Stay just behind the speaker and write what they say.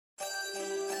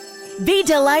Be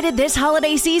delighted this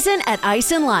holiday season at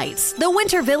Ice and Lights, the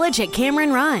Winter Village at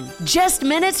Cameron Run. Just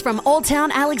minutes from Old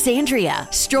Town Alexandria.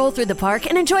 Stroll through the park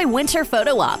and enjoy winter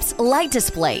photo ops, light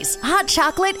displays, hot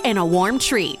chocolate, and a warm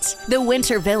treat. The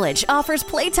Winter Village offers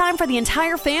playtime for the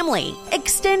entire family.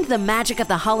 Extend the magic of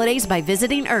the holidays by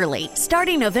visiting early,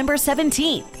 starting November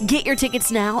 17th. Get your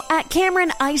tickets now at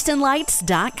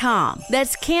CameronIceandLights.com.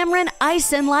 That's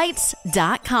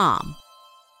CameronIceandLights.com.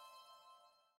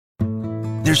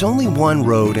 There's only one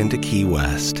road into Key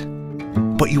West,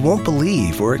 but you won't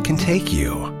believe where it can take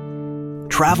you.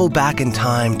 Travel back in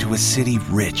time to a city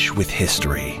rich with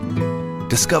history.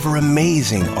 Discover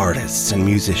amazing artists and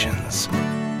musicians.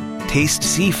 Taste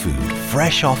seafood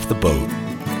fresh off the boat.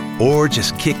 Or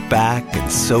just kick back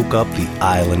and soak up the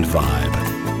island vibe.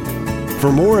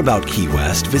 For more about Key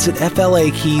West, visit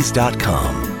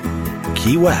FLAKeys.com.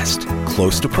 Key West,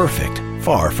 close to perfect,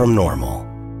 far from normal.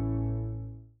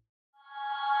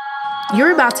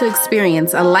 You're about to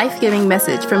experience a life-giving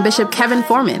message from Bishop Kevin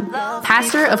Foreman,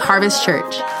 pastor of Harvest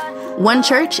Church. One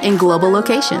church in global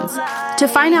locations. To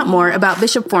find out more about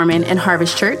Bishop Foreman and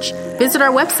Harvest Church, visit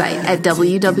our website at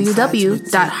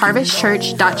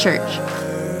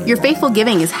www.harvestchurch.church. Your faithful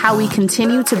giving is how we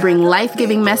continue to bring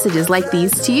life-giving messages like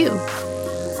these to you.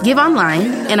 Give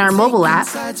online, in our mobile app,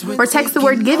 or text the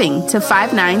word giving to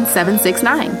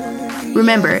 59769.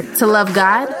 Remember to love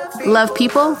God, love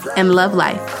people, and love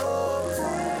life.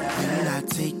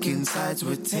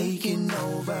 We're taking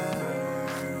over.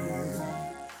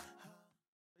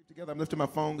 Together, I'm lifting my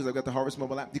phone because I've got the Harvest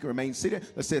mobile app. You can remain seated.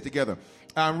 Let's say it together.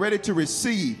 I'm ready to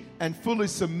receive and fully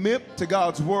submit to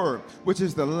God's word, which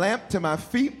is the lamp to my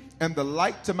feet and the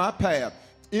light to my path.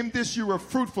 In this year of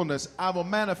fruitfulness, I will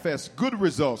manifest good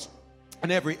results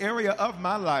in every area of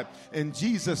my life. In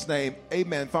Jesus' name,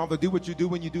 amen. Father, do what you do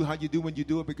when you do, how you do when you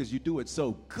do it, because you do it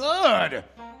so good.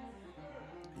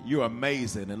 You're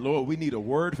amazing. And Lord, we need a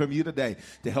word from you today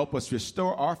to help us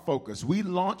restore our focus. We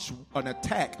launch an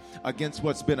attack against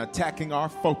what's been attacking our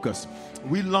focus.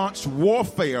 We launch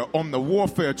warfare on the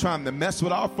warfare trying to mess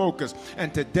with our focus.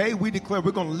 And today we declare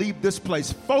we're going to leave this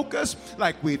place focused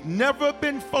like we've never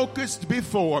been focused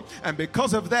before. And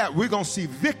because of that, we're going to see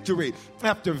victory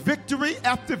after victory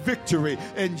after victory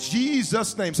in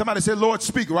Jesus' name. Somebody say, Lord,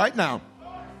 speak right now.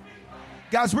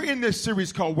 Guys, we're in this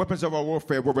series called Weapons of Our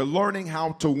Warfare, where we're learning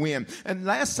how to win. And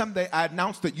last Sunday, I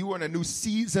announced that you are in a new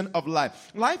season of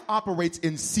life. Life operates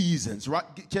in seasons, right?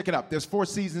 Check it out. There's 4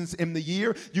 seasons in the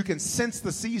year. You can sense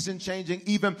the season changing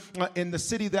even in the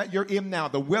city that you're in now.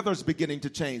 The weather's beginning to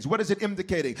change. What is it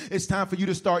indicating? It's time for you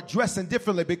to start dressing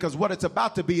differently because what it's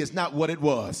about to be is not what it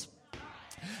was.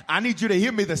 I need you to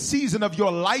hear me. The season of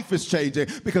your life is changing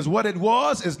because what it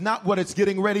was is not what it's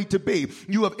getting ready to be.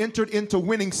 You have entered into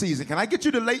winning season. Can I get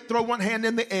you to throw one hand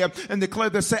in the air and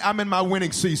declare this? Say, I'm in my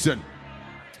winning season.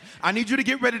 I need you to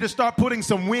get ready to start putting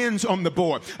some wins on the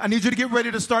board. I need you to get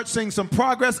ready to start seeing some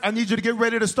progress. I need you to get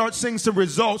ready to start seeing some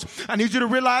results. I need you to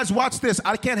realize, watch this,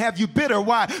 I can't have you bitter.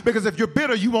 Why? Because if you're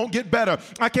bitter, you won't get better.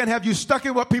 I can't have you stuck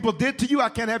in what people did to you. I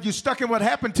can't have you stuck in what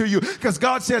happened to you because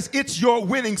God says it's your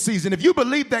winning season. If you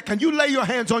believe that, can you lay your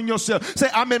hands on yourself? Say,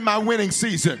 I'm in my winning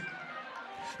season.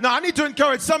 Now, I need to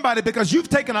encourage somebody because you've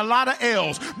taken a lot of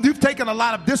L's. You've taken a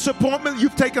lot of disappointment.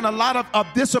 You've taken a lot of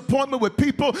disappointment with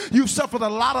people. You've suffered a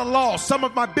lot of loss. Some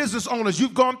of my business owners,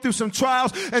 you've gone through some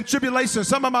trials and tribulations.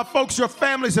 Some of my folks, your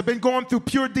families have been going through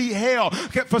pure D hell.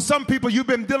 For some people, you've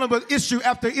been dealing with issue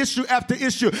after issue after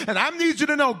issue. And I need you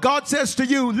to know, God says to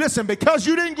you, listen, because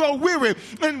you didn't grow weary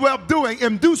in well-doing,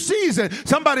 in due season,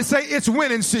 somebody say it's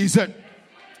winning season.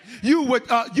 You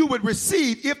would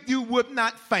receive if you would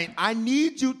not faint. I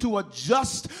need you to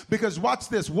adjust because watch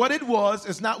this. What it was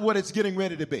is not what it's getting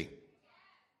ready to be.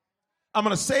 I'm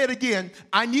going to say it again.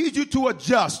 I need you to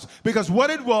adjust because what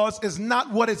it was is not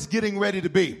what it's getting ready to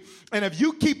be. And if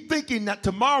you keep thinking that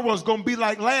tomorrow is going to be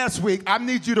like last week, I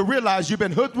need you to realize you've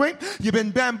been hoodwinked, you've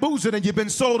been bamboozled, and you've been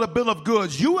sold a bill of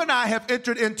goods. You and I have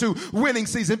entered into winning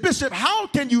season. Bishop, how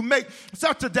can you make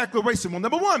such a declaration? Well,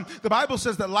 number one, the Bible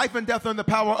says that life and death are in the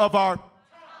power of our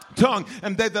tongue,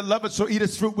 and they that love it shall eat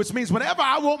its fruit, which means whenever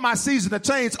I want my season to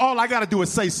change, all I got to do is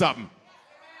say something.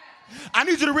 I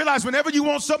need you to realize whenever you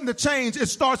want something to change, it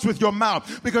starts with your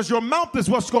mouth because your mouth is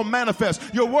what's going to manifest.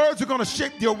 Your words are going to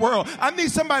shape your world. I need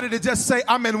somebody to just say,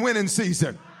 I'm in winning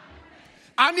season.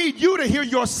 I need you to hear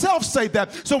yourself say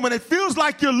that. So when it feels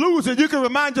like you're losing, you can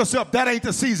remind yourself that ain't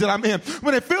the season I'm in.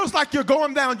 When it feels like you're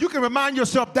going down, you can remind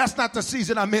yourself that's not the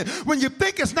season I'm in. When you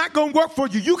think it's not going to work for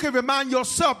you, you can remind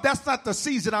yourself that's not the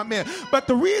season I'm in. But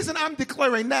the reason I'm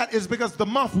declaring that is because the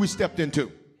month we stepped into.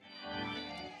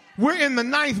 We're in the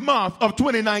 9th month of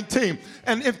 2019.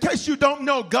 And in case you don't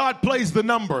know, God plays the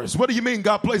numbers. What do you mean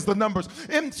God plays the numbers?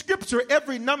 In Scripture,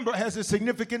 every number has a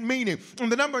significant meaning.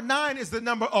 And the number 9 is the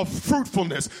number of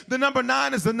fruitfulness. The number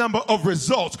 9 is the number of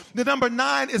results. The number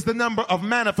 9 is the number of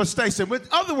manifestation. In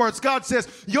other words, God says,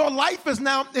 your life is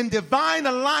now in divine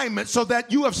alignment so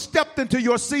that you have stepped into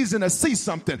your season to see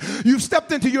something. You've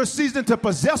stepped into your season to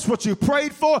possess what you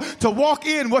prayed for, to walk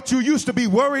in what you used to be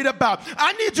worried about.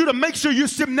 I need you to make sure you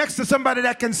sit next to somebody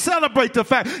that can celebrate the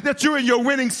fact that you're in your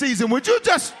winning season. Would you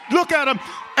just look at them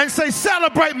and say,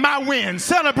 celebrate my win,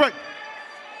 celebrate.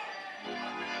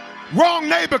 Wrong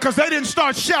neighbor, because they didn't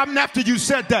start shouting after you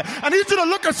said that. I need you to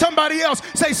look at somebody else,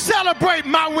 say, celebrate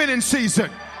my winning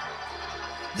season.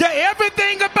 Yeah,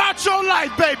 everything about your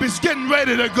life, baby, is getting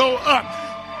ready to go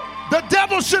up. The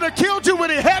devil should have killed you when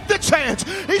he had the chance.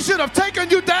 He should have taken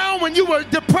you down when you were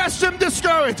depressed and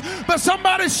discouraged. But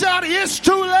somebody shout, it's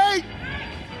too late.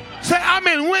 Say, I'm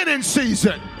in winning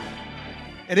season.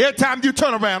 And every time you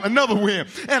turn around, another win,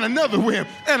 and another win,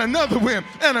 and another win,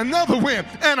 and another win,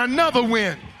 and another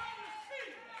win.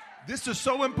 This is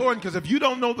so important because if you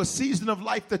don't know the season of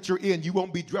life that you're in, you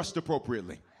won't be dressed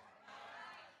appropriately.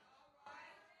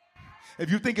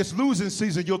 If you think it's losing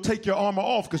season, you'll take your armor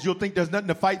off because you'll think there's nothing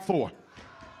to fight for.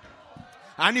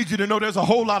 I need you to know there's a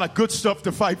whole lot of good stuff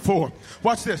to fight for.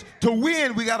 Watch this. To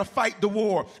win, we got to fight the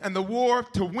war. And the war,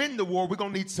 to win the war, we're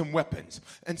going to need some weapons.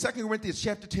 In 2 Corinthians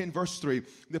chapter 10, verse 3,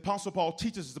 the Apostle Paul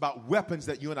teaches us about weapons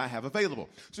that you and I have available.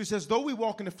 So he says, though we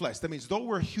walk in the flesh, that means though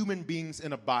we're human beings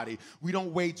in a body, we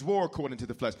don't wage war according to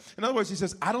the flesh. In other words, he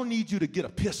says, I don't need you to get a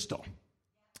pistol.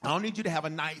 I don't need you to have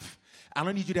a knife. I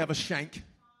don't need you to have a shank.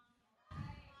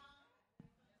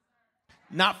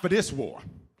 Not for this war.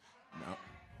 No.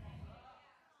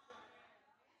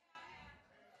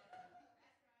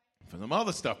 For some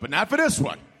other stuff, but not for this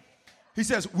one. He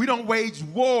says, we don't wage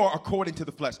war according to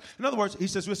the flesh. In other words, he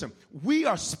says, listen, we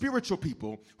are spiritual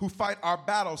people who fight our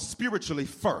battles spiritually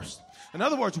first. In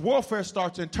other words, warfare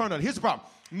starts internally. Here's the problem.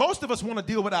 Most of us want to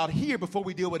deal with out here before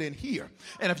we deal with in here.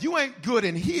 And if you ain't good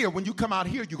in here, when you come out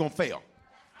here, you're going to fail.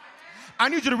 I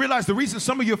need you to realize the reason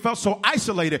some of you felt so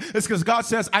isolated is because God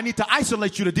says, I need to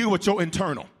isolate you to deal with your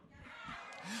internal.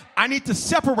 I need to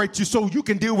separate you so you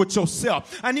can deal with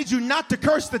yourself. I need you not to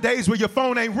curse the days where your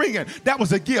phone ain't ringing. That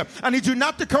was a gift. I need you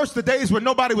not to curse the days where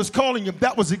nobody was calling you.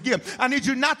 That was a gift. I need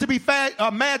you not to be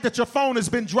mad that your phone has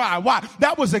been dry. Why?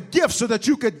 That was a gift so that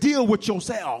you could deal with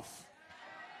yourself.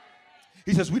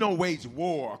 He says, we don't wage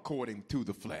war according to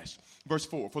the flesh. Verse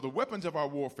 4, for the weapons of our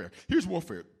warfare. Here's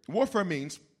warfare. Warfare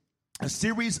means a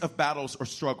series of battles or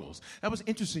struggles. That was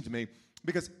interesting to me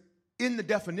because in the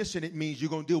definition, it means you're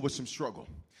going to deal with some struggle.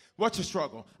 What's a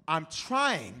struggle? I'm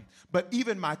trying, but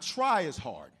even my try is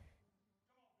hard.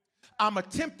 I'm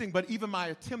attempting, but even my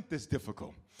attempt is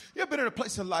difficult. You ever been in a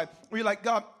place in life where you're like,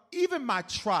 God, even my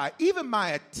try, even my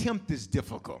attempt is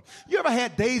difficult? You ever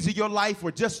had days of your life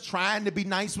where just trying to be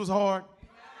nice was hard?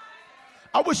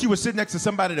 I wish you were sitting next to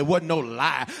somebody that wasn't no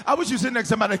lie. I wish you were sitting next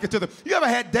to somebody that could tell them. You ever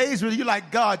had days where you're like,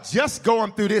 God, just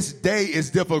going through this day is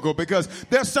difficult because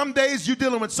there's some days you're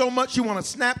dealing with so much you want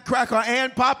to snap, crackle,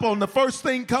 and pop on the first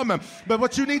thing coming. But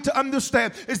what you need to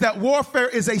understand is that warfare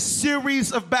is a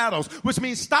series of battles, which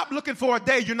means stop looking for a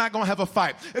day you're not going to have a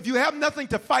fight. If you have nothing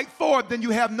to fight for, then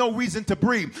you have no reason to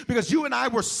breathe because you and I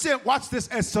were sent, watch this,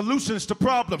 as solutions to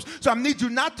problems. So I need you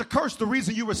not to curse the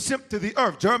reason you were sent to the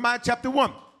earth. Jeremiah chapter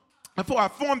 1. Before I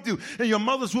formed you in your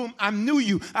mother's womb, I knew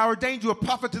you. I ordained you a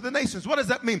prophet to the nations. What does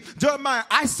that mean? Jeremiah,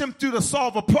 I sent you to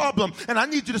solve a problem, and I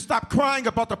need you to stop crying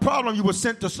about the problem you were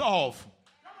sent to solve.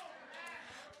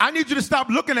 I need you to stop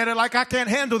looking at it like I can't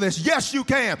handle this. Yes, you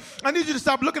can. I need you to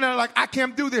stop looking at it like I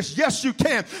can't do this. Yes, you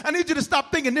can. I need you to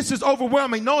stop thinking this is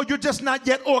overwhelming. No, you're just not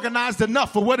yet organized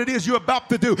enough for what it is you're about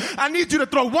to do. I need you to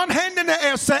throw one hand in the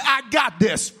air and say, I got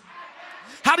this.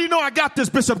 How do you know I got this,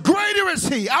 Bishop? Greater is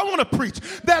he. I want to preach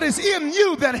that is in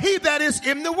you than he that is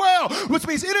in the world, which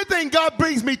means anything God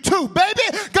brings me to,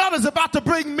 baby, God is about to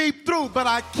bring me through, but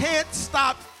I can't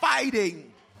stop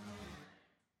fighting.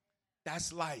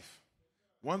 That's life.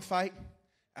 One fight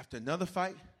after another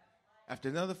fight after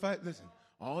another fight. Listen,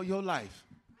 all your life.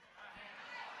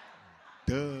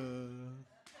 Duh.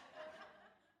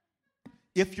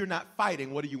 If you're not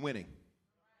fighting, what are you winning?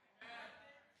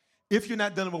 If you're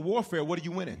not dealing with warfare, what are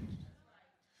you winning?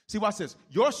 See, watch this.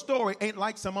 Your story ain't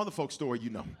like some other folks' story you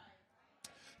know.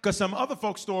 Because some other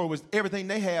folks' story was everything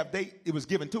they have, it was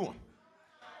given to them.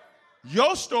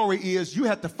 Your story is you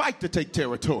had to fight to take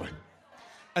territory.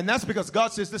 And that's because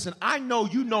God says, listen, I know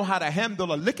you know how to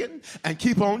handle a licking and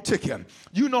keep on ticking.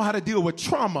 You know how to deal with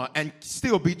trauma and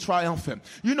still be triumphant.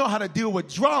 You know how to deal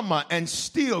with drama and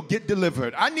still get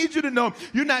delivered. I need you to know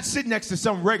you're not sitting next to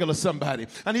some regular somebody.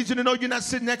 I need you to know you're not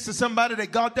sitting next to somebody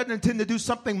that God doesn't intend to do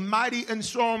something mighty and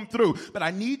strong through. But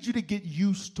I need you to get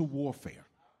used to warfare.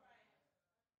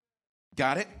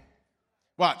 Got it?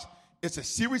 Watch. It's a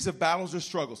series of battles or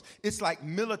struggles. It's like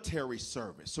military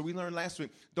service. So we learned last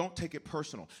week, don't take it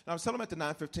personal. Now, I was telling them at the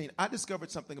 9:15, I discovered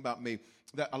something about me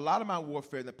that a lot of my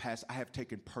warfare in the past I have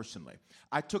taken personally.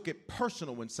 I took it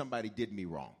personal when somebody did me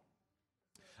wrong.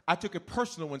 I took it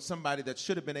personal when somebody that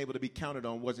should have been able to be counted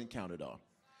on wasn't counted on.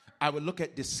 I would look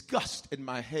at disgust in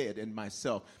my head and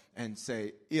myself and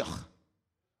say, ugh,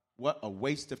 what a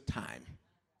waste of time.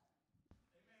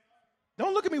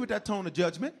 Don't look at me with that tone of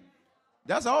judgment.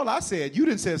 That's all I said. You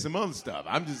didn't say some other stuff.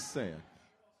 I'm just saying.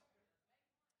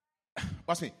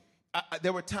 Watch me.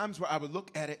 There were times where I would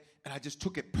look at it and I just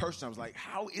took it personal. I was like,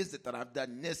 how is it that I've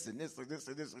done this and this and this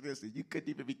and this and this and you couldn't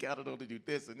even be counted on to do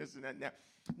this and this and that and that.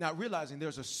 Now realizing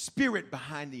there's a spirit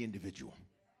behind the individual.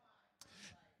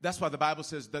 That's why the Bible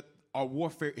says that our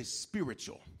warfare is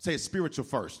spiritual. Say it's spiritual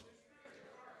first.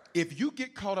 If you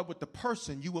get caught up with the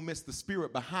person, you will miss the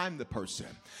spirit behind the person.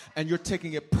 And you're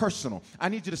taking it personal. I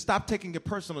need you to stop taking it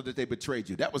personal that they betrayed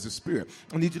you. That was a spirit.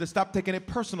 I need you to stop taking it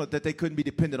personal that they couldn't be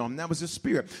dependent on. That was a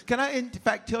spirit. Can I, in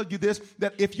fact, tell you this?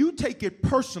 That if you take it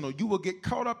personal, you will get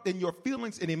caught up in your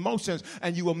feelings and emotions,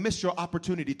 and you will miss your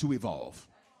opportunity to evolve.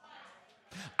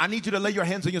 I need you to lay your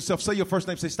hands on yourself. Say your first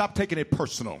name. Say, stop taking it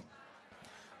personal.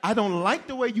 I don't like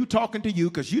the way you talking to you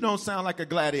because you don't sound like a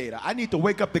gladiator. I need to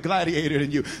wake up the gladiator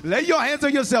in you. Lay your hands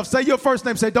on yourself. Say your first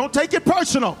name. Say, don't take it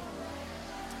personal.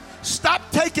 Stop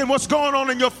taking what's going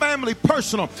on in your family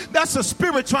personal. That's a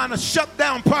spirit trying to shut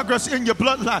down progress in your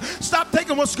bloodline. Stop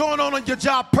taking what's going on in your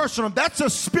job personal. That's a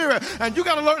spirit. And you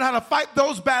got to learn how to fight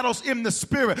those battles in the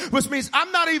spirit, which means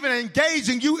I'm not even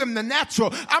engaging you in the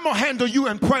natural. I'm going to handle you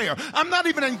in prayer. I'm not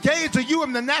even engaging you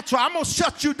in the natural. I'm going to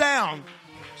shut you down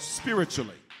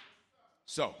spiritually.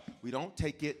 So we don't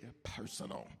take it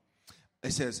personal.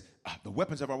 It says the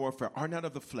weapons of our warfare are not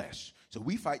of the flesh. So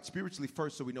we fight spiritually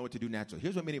first so we know what to do naturally.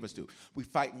 Here's what many of us do. We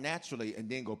fight naturally and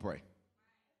then go pray.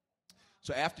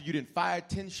 So after you didn't fire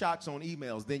 10 shots on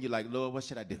emails, then you're like, Lord, what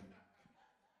should I do?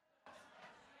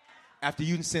 After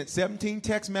you sent 17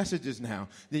 text messages now,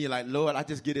 then you're like, Lord, I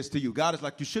just give this to you. God is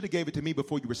like, you should have gave it to me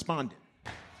before you responded.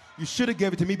 You should have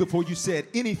gave it to me before you said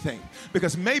anything.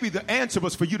 Because maybe the answer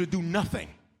was for you to do nothing.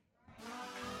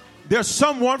 There's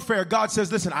some warfare God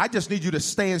says, listen, I just need you to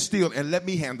stand still and let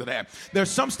me handle that. There's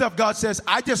some stuff God says,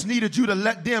 I just needed you to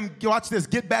let them, watch this,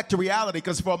 get back to reality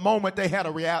because for a moment they had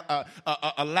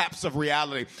a lapse of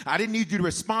reality. I didn't need you to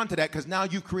respond to that because now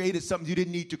you created something you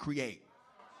didn't need to create.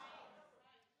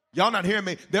 Y'all not hearing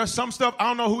me? There's some stuff, I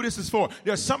don't know who this is for.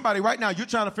 There's somebody right now, you're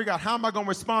trying to figure out how am I going to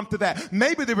respond to that.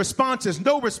 Maybe the response is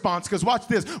no response because watch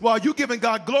this. While you giving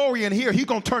God glory in here, he's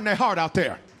going to turn their heart out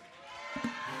there.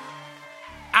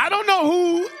 I don't know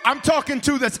who I'm talking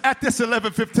to that's at this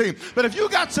 11:15, but if you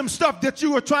got some stuff that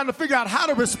you are trying to figure out how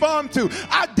to respond to,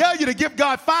 I dare you to give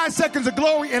God 5 seconds of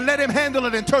glory and let him handle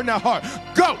it and turn their heart.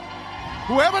 Go.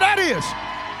 Whoever that is,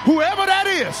 whoever that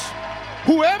is,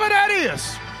 whoever that is,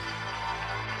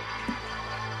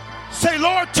 say,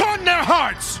 Lord, turn their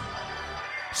hearts.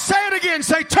 Say it again.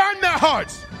 Say, turn their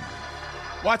hearts.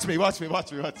 Watch me, watch me,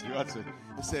 watch me, watch me, watch me.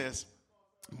 It says,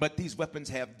 but these weapons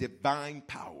have divine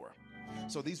power.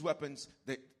 So these weapons,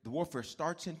 the warfare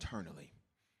starts internally.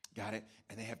 Got it?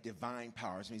 And they have divine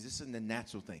powers. It means this isn't a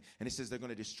natural thing. And it says they're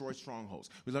going to destroy strongholds.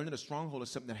 We learned that a stronghold is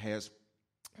something that has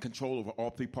control over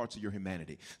all 3 parts of your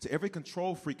humanity. So every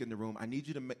control freak in the room, I need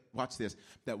you to watch this,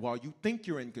 that while you think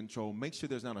you're in control, make sure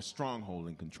there's not a stronghold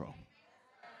in control.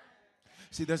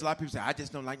 See, there's a lot of people say, I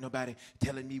just don't like nobody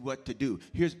telling me what to do.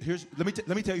 Let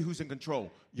me tell you who's in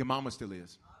control. Your mama still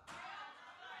is.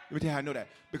 Let me tell you how I know that.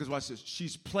 Because watch this.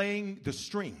 She's playing the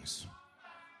strings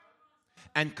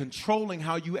and controlling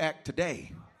how you act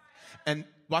today. And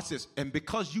watch this. And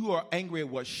because you are angry at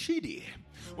what she did,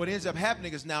 what ends up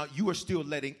happening is now you are still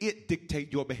letting it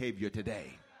dictate your behavior today.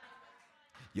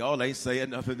 Y'all ain't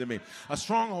saying nothing to me. A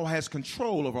stronghold has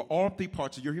control over all 3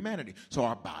 parts of your humanity. So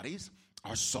our bodies,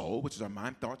 our soul, which is our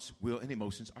mind, thoughts, will, and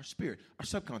emotions, our spirit, our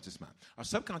subconscious mind. Our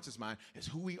subconscious mind is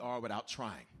who we are without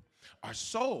trying. Our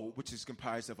soul, which is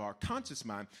comprised of our conscious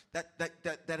mind,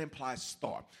 that implies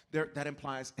thought. That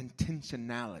implies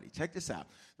intentionality. Check this out.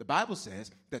 The Bible says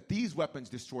that these weapons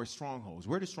destroy strongholds.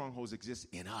 Where do strongholds exist?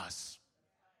 In us.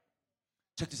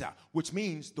 Check this out. Which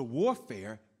means the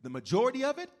warfare, the majority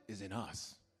of it is in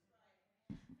us.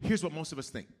 Here's what most of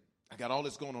us think. I got all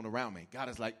this going on around me. God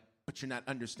is like, but you're not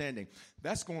understanding.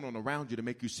 That's going on around you to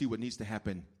make you see what needs to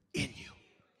happen in you.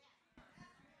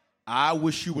 I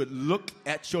wish you would look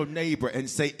at your neighbor and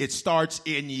say, it starts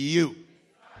in you.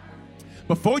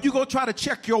 Before you go try to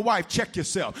check your wife, check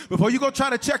yourself. Before you go try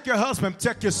to check your husband,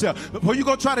 check yourself. Before you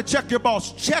go try to check your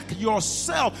boss, check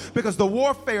yourself, because the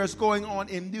warfare is going on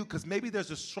in you, because maybe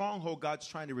there's a stronghold God's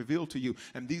trying to reveal to you,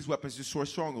 and these weapons destroy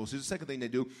strongholds. Here's the second thing they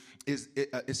do is,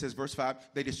 it says, verse 5,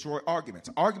 they destroy arguments.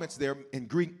 Arguments there in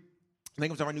Greek,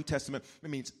 language of our New Testament, it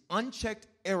means unchecked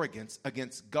arrogance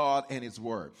against God and his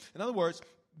word. In other words,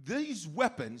 these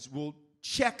weapons will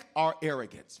check our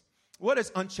arrogance. What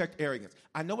is unchecked arrogance?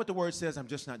 I know what the word says, I'm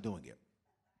just not doing it.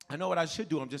 I know what I should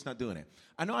do, I'm just not doing it.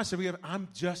 I know I should forgive, I'm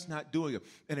just not doing it.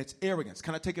 And it's arrogance.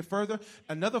 Can I take it further?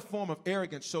 Another form of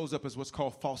arrogance shows up as what's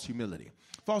called false humility.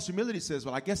 False humility says,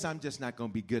 well, I guess I'm just not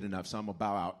going to be good enough, so I'm going to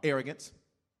bow out. Arrogance.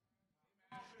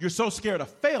 You're so scared of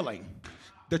failing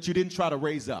that you didn't try to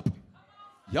raise up.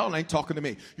 Y'all ain't talking to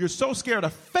me. You're so scared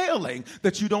of failing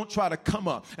that you don't try to come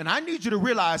up. And I need you to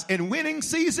realize in winning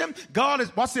season, God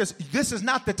is, watch this, this is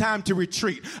not the time to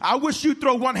retreat. I wish you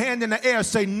throw one hand in the air and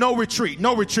say, no retreat,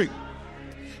 no retreat.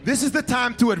 This is the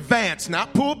time to advance,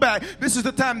 not pull back. This is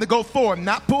the time to go forward,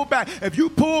 not pull back. If you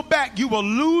pull back, you will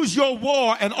lose your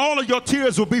war and all of your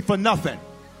tears will be for nothing.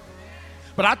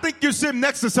 But I think you're sitting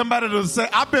next to somebody that'll say,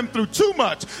 I've been through too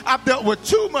much. I've dealt with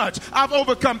too much. I've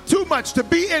overcome too much to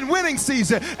be in winning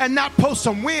season and not post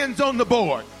some wins on the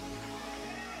board.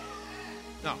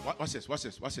 Now, watch this.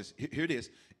 Here it is.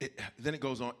 Then it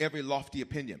goes on. Every lofty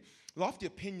opinion. Lofty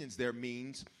opinions there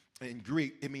means, in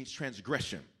Greek, it means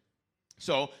transgression.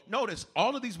 So notice,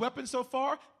 all of these weapons so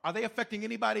far, are they affecting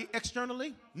anybody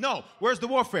externally? No. Where's the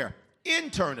warfare?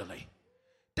 Internally.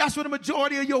 That's what the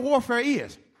majority of your warfare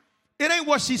is. It ain't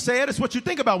what she said, it's what you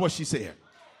think about what she said.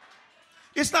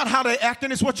 It's not how they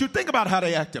acting, it's what you think about how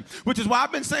they acting. Which is why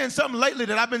I've been saying something lately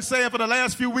that I've been saying for the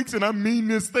last few weeks, and I mean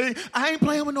this thing. I ain't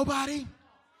playing with nobody.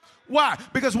 Why?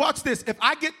 Because watch this. If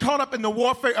I get caught up in the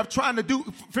warfare of trying to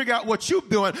figure out what you're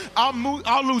doing,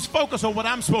 I'll lose focus on what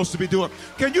I'm supposed to be doing.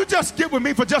 Can you just get with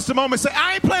me for just a moment? Say,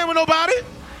 I ain't playing with nobody.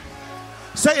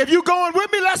 Say, if you going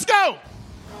with me, let's go.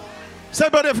 Say,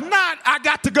 but if not, I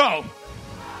got to go.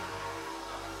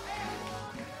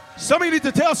 Some of you need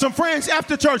to tell some friends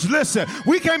after church, listen,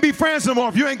 we can't be friends no more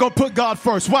if you ain't going to put God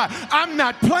first. Why? I'm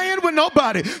not playing with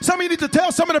nobody. Some of you need to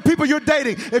tell some of the people you're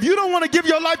dating, if you don't want to give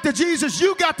your life to Jesus,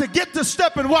 you got to get to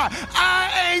stepping. Why?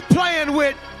 I ain't playing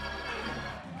with.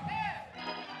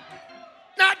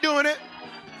 Not doing it.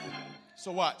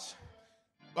 So watch.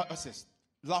 What's this?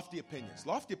 Lofty opinions.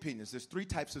 Lofty opinions. There's 3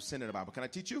 types of sin in the Bible. Can I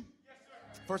teach you?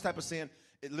 Yes, sir. First type of sin,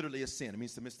 it literally is sin. It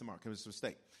means to miss the mark. It's a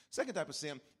mistake. Second type of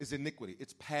sin is iniquity.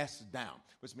 It's passed down,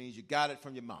 which means you got it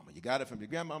from your mama. You got it from your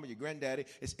grandmama, your granddaddy.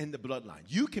 It's in the bloodline.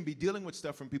 You can be dealing with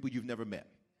stuff from people you've never met.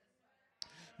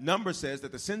 Numbers says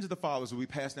that the sins of the fathers will be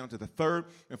passed down to the 3rd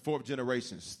and 4th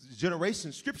generations.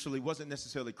 Generation scripturally wasn't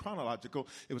necessarily chronological.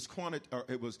 It was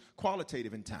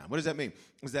qualitative in time. What does that mean?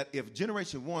 Is that if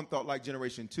generation 1 thought like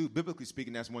generation 2, biblically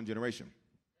speaking, that's one generation.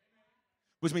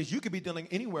 Which means you could be dealing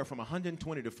anywhere from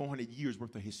 120 to 400 years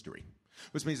worth of history.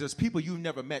 Which means there's people you've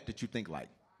never met that you think like.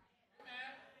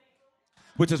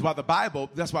 Which is why the Bible,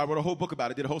 that's why I wrote a whole book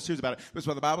about it, did a whole series about it. That's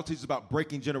why the Bible teaches about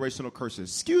breaking generational curses.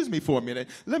 Excuse me for a minute.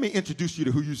 Let me introduce you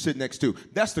to who you sit next to.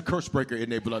 That's the curse breaker in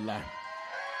their bloodline.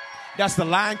 That's the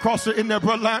line crosser in their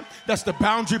bloodline. That's the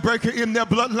boundary breaker in their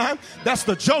bloodline. That's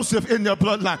the Joseph in their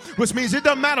bloodline. Which means it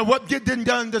doesn't matter what getting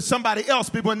done to somebody else.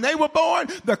 But when they were born,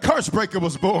 the curse breaker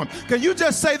was born. Can you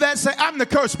just say that? Say, I'm the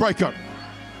curse breaker.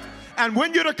 And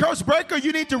when you're the curse breaker,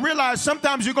 you need to realize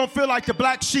sometimes you're going to feel like the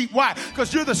black sheep. Why?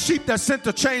 Because you're the sheep that's sent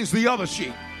to change the other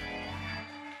sheep.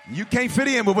 You can't fit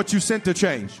in with what you sent to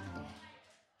change.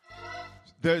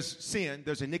 There's sin,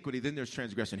 there's iniquity, then there's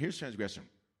transgression. Here's transgression.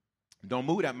 Don't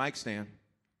move that mic stand.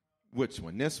 Which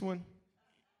one? This one?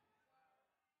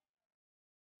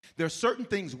 There are certain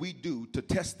things we do to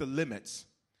test the limits,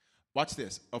 watch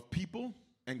this, of people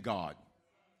and God.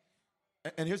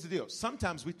 And here's the deal.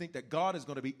 Sometimes we think that God is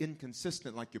going to be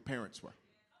inconsistent like your parents were.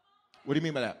 What do you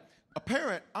mean by that? A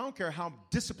parent, I don't care how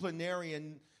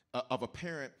disciplinarian of a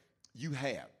parent you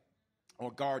have,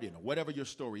 or guardian, or whatever your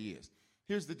story is.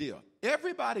 Here's the deal.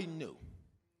 Everybody knew,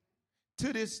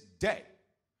 to this day,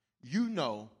 you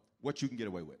know what you can get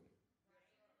away with.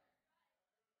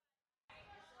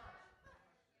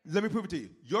 Let me prove it to you.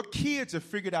 Your kids have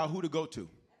figured out who to go to.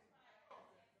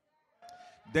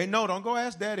 They know, don't go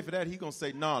ask daddy for that. He's going to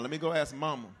say, no, let me go ask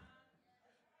mama.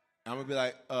 I'm going to be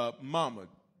like, mama,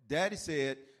 daddy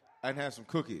said I can have some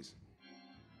cookies.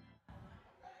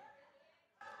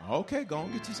 Okay, go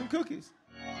and get you some cookies.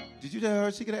 Did you tell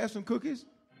her she could have some cookies?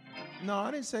 No,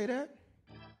 I didn't say that.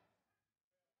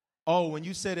 Oh, when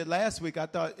you said it last week, I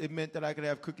thought it meant that I could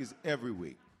have cookies every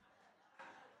week.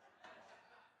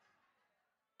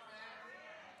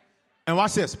 And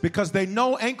watch this, because they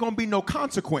know ain't going to be no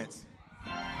consequence.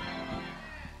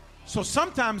 So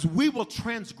sometimes we will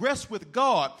transgress with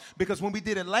God because when we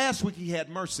did it last week, he had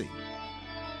mercy.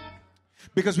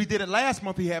 Because we did it last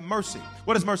month, he had mercy.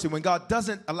 What is mercy? When God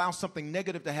doesn't allow something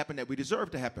negative to happen that we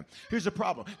deserve to happen. Here's the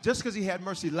problem. Just because he had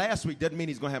mercy last week doesn't mean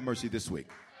he's going to have mercy this week.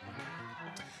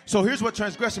 So here's what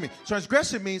transgression means.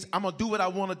 Transgression means I'm going to do what I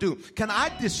want to do. Can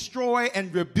I destroy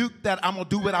and rebuke that I'm going to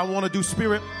do what I want to do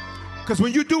spirit? Because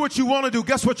when you do what you want to do,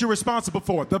 guess what you're responsible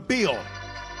for? The bill.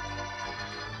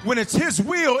 When it's his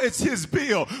will, it's his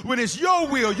bill. When it's your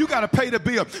will, you got to pay the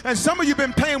bill. And some of you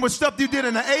been paying with stuff you did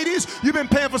in the 80s. You've been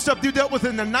paying for stuff you dealt with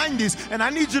in the 90s. And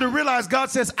I need you to realize God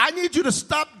says, I need you to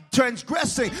stop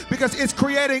transgressing because it's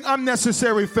creating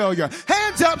unnecessary failure.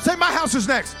 Hands up, say my house is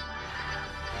next.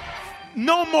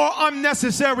 No more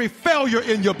unnecessary failure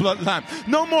in your bloodline.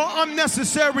 No more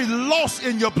unnecessary loss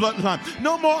in your bloodline.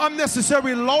 No more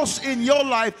unnecessary loss in your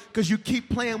life because you keep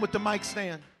playing with the mic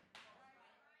stand.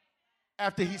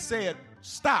 After he said,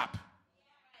 stop.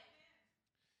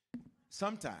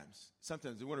 Sometimes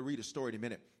we want to read a story in a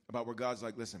minute about where God's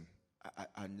like, listen,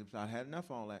 I had enough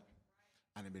of all that.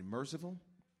 I've been merciful.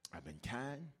 I've been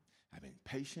kind. I've been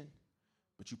patient.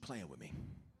 But you playing with me.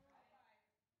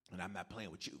 And I'm not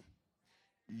playing with you.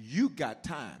 You got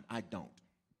time. I don't.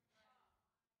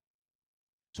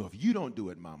 So if you don't do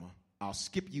it, mama, I'll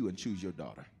skip you and choose your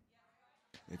daughter.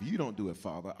 If you don't do it,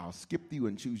 father, I'll skip you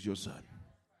and choose your son.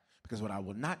 Because what I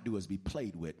will not do is be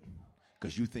played with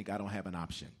because you think I don't have an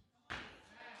option.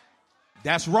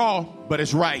 That's raw, but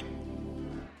it's right.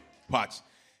 Watch.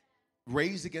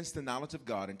 Raised against the knowledge of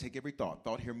God and take every thought.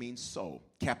 Thought here means soul,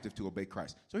 captive to obey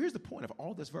Christ. So here's the point of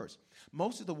all this verse.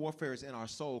 Most of the warfare is in our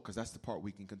soul because that's the part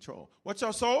we can control. What's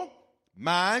your soul?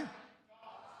 Mind.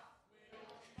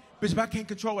 Bishop, I can't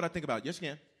control what I think about. Yes, you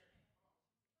can.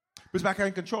 Bishop, I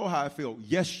can't control how I feel.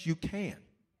 Yes, you can.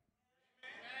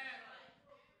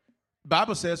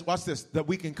 Bible says, watch this, that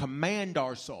we can command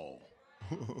our soul.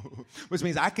 Which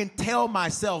means I can tell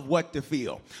myself what to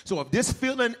feel. So if this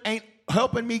feeling ain't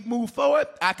helping me move forward,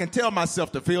 I can tell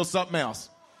myself to feel something else.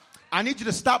 I need you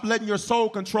to stop letting your soul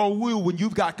control you when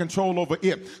you've got control over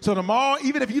it. So tomorrow,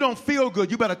 even if you don't feel good,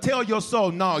 you better tell your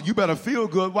soul, no, you better feel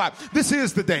good. Why? This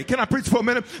is the day. Can I preach for a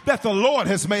minute? That the Lord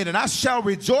has made, and I shall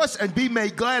rejoice and be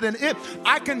made glad in it.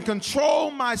 I can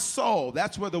control my soul.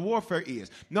 That's where the warfare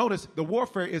is. Notice, the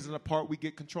warfare isn't a part we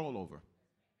get control over.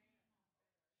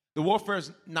 The warfare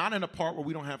is not in a part where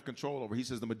we don't have control over. He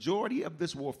says the majority of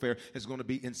this warfare is going to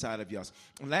be inside of us.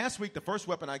 And last week, the first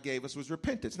weapon I gave us was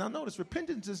repentance. Now, notice,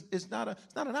 repentance is not a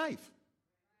knife.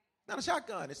 It's not a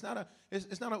shotgun. It's not a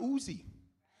Uzi.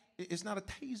 It's not a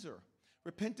taser.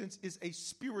 Repentance is a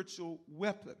spiritual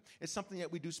weapon. It's something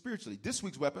that we do spiritually. This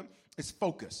week's weapon is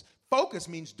focus. Focus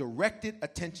means directed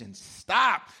attention.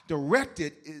 Stop.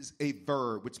 Directed is a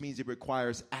verb, which means it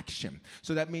requires action.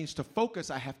 So that means to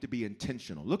focus, I have to be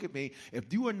intentional. Look at me.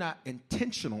 If you are not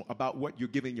intentional about what you're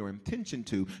giving your attention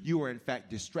to, you are in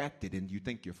fact distracted and you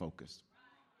think you're focused.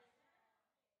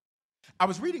 I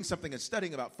was reading something and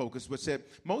studying about focus, which said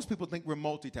most people think we're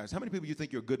multitasking. How many people you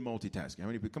think you're a good multitasker? How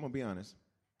many people? Come on, be honest.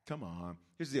 Come on.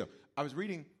 Here's the deal. I was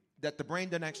reading that the brain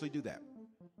doesn't actually do that.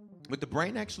 What the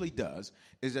brain actually does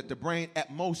is that the brain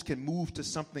at most can move to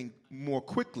something more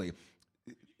quickly.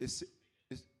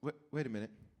 Wait a minute.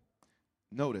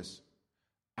 Notice,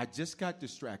 I just got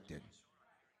distracted.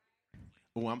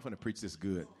 Oh, I'm going to preach this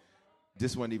good.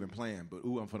 This wasn't even planned, but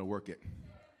I'm going to work it.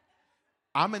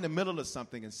 I'm in the middle of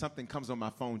something and something comes on my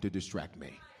phone to distract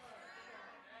me.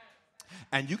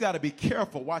 And you got to be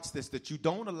careful, watch this, that you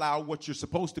don't allow what you're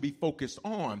supposed to be focused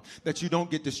on, that you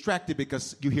don't get distracted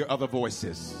because you hear other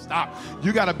voices. Stop.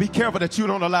 You got to be careful that you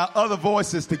don't allow other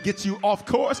voices to get you off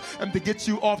course and to get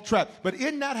you off track. But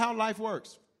isn't that how life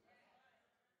works?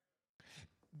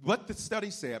 What the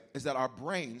study said is that our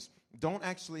brains don't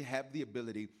actually have the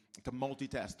ability to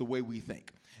multitask the way we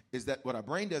think. Is that what our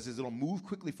brain does is it'll move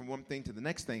quickly from one thing to the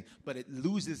next thing, but it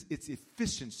loses its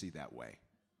efficiency that way.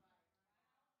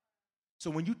 So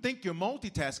when you think you're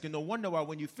multitasking, no wonder why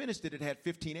when you finished it, it had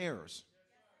 15 errors.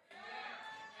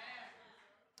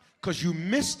 Because you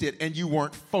missed it and you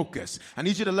weren't focused. I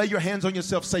need you to lay your hands on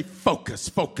yourself, say focus,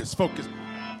 focus, focus.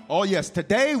 Oh, yes.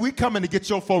 Today, we're coming to get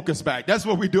your focus back. That's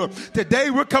what we're doing. Today,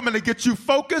 we're coming to get you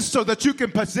focused so that you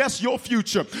can possess your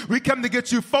future. We come to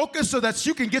get you focused so that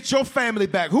you can get your family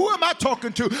back. Who am I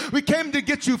talking to? We came to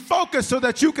get you focused so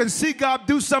that you can see God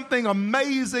do something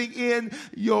amazing in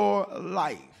your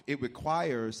life. off. It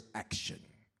requires action,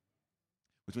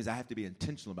 which means I have to be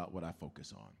intentional about what I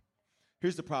focus on.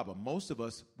 Here's the problem. Most of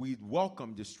us, we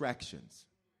welcome distractions.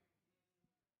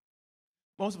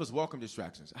 Most of us welcome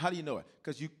distractions. How do you know it?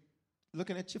 Because you're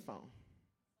looking at your phone.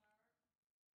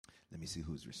 Let me see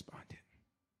who's responded.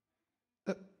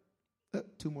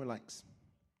 2 more likes.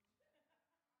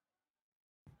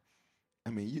 I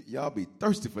mean, y'all be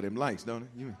thirsty for them likes, don't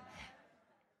you?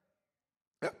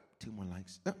 2 more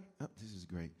likes. This is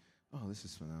great. Oh, this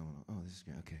is phenomenal. Oh, this is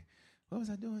great. Okay. What was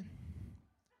I doing?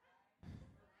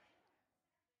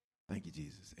 Thank you,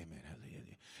 Jesus. Amen.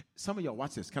 Hallelujah. Some of y'all,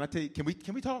 watch this. Can I tell you, can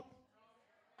we talk?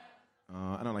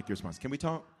 I don't like your response. Can we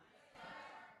talk?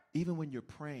 Even when you're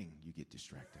praying, you get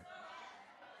distracted.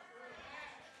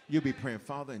 You'll be praying,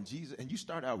 Father, in Jesus, and you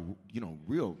start out,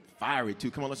 real fiery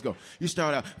too. Come on, let's go. You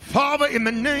start out, Father, in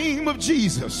the name of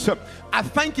Jesus, I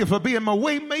thank you for being my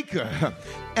way maker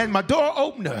and my door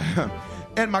opener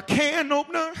and my can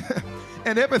opener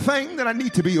and everything that I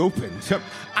need to be opened.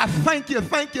 I thank you,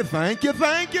 thank you, thank you,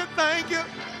 thank you, thank you.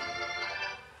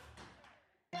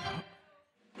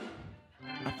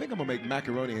 I think I'm going to make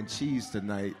macaroni and cheese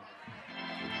tonight.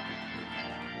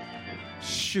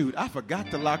 Shoot, I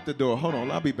forgot to lock the door. Hold on,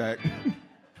 I'll be back.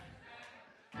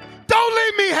 Don't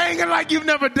leave me hanging like you've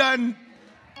never done.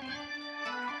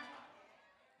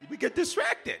 We get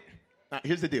distracted. Now,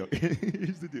 here's the deal.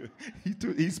 Here's the deal.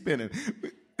 He's spinning.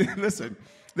 Listen,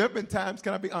 there have been times,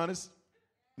 can I be honest?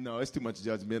 No, it's too much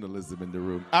judgmentalism in the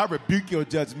room. I rebuke your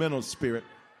judgmental spirit.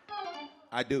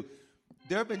 I do.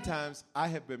 There have been times I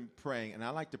have been praying, and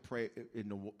I like to pray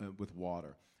with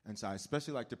water. And so I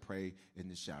especially like to pray in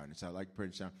the shower. And so I like to pray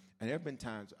in the shower. And there have been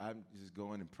times I'm just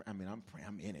going and pray. I mean, I'm praying.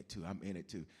 I'm in it, too.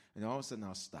 And all of a sudden,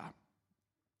 I'll stop.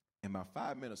 And about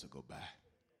 5 minutes will go by.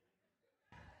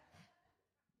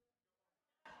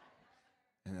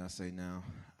 And I'll say, now,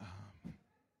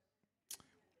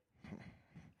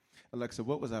 Alexa,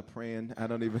 what was I praying? I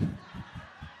don't even.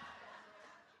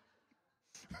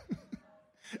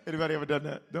 Anybody ever done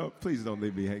that? No, please don't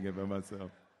leave me hanging by myself.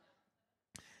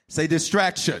 Say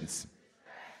distractions.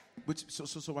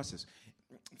 So watch this.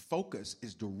 Focus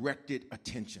is directed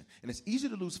attention. And it's easy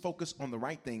to lose focus on the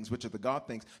right things, which are the God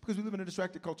things, because we live in a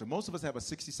distracted culture. Most of us have a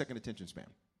 60-second attention span.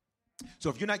 So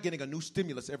if you're not getting a new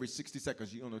stimulus every 60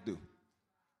 seconds, you don't know what to do. You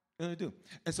don't know what to do.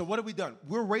 And so what have we done?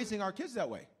 We're raising our kids that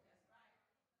way.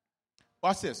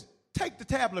 Watch this. Take the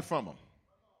tablet from them.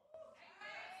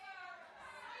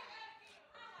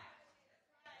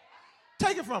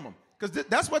 Take it from them, because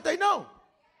that's what they know.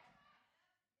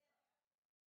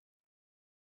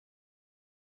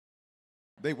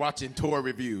 They watching toy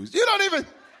reviews. You don't even.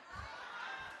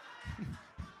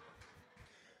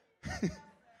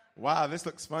 Wow, this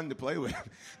looks fun to play with.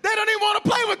 They don't even want to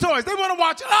play with toys. They want to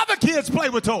watch other kids play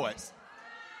with toys.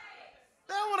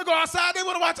 They don't want to go outside. They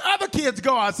want to watch other kids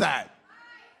go outside.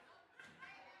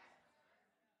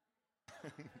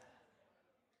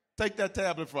 Take that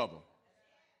tablet from them.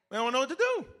 They don't know what to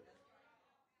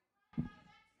do.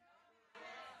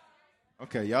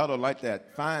 Okay, y'all don't like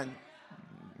that. Fine.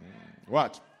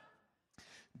 Watch.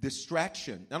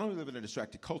 Distraction. Not only live in a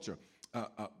distracted culture,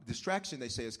 distraction, they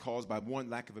say, is caused by one,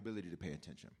 lack of ability to pay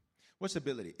attention. What's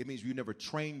ability? It means you never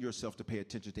train yourself to pay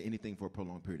attention to anything for a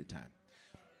prolonged period of time.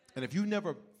 And if you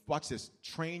never, watch this,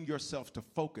 train yourself to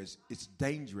focus, it's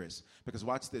dangerous. Because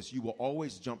watch this, you will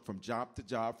always jump from job to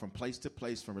job, from place to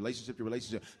place, from relationship to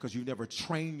relationship, because you never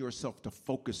train yourself to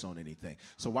focus on anything.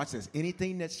 So watch this,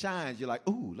 anything that shines, you're like,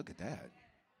 ooh, look at that.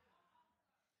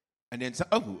 And then,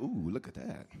 look at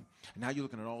that. And now you're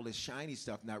looking at all this shiny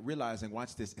stuff, not realizing,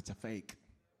 watch this, it's a fake.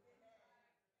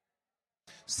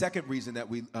 Second reason that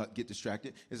we get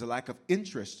distracted is a lack of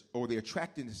interest or the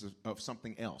attractiveness of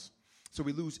something else. So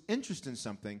we lose interest in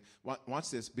something, watch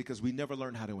this, because we never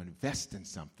learn how to invest in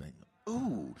something.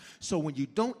 Ooh. So when you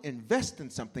don't invest in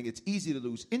something, it's easy to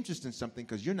lose interest in something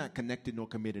because you're not connected nor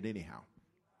committed anyhow.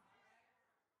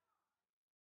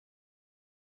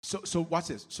 So watch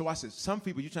this. Some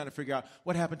people, you're trying to figure out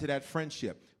what happened to that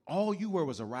friendship. All you were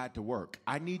was a ride to work.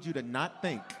 I need you to not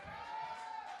think.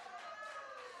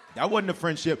 That wasn't a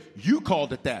friendship. You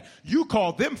called it that. You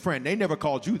called them friend. They never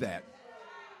called you that.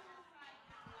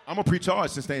 I'm going to preach hard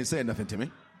since they ain't saying nothing to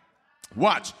me.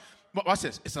 Watch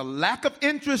this. It's a lack of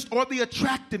interest or the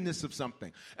attractiveness of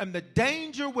something. And the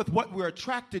danger with what we're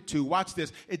attracted to, watch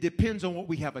this, it depends on what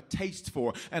we have a taste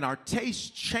for. And our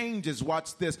taste changes,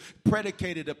 watch this,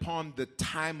 predicated upon the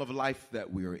time of life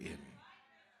that we're in.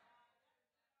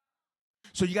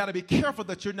 So you got to be careful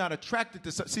that you're not attracted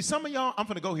to. See, some of y'all, I'm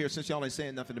going to go here since y'all ain't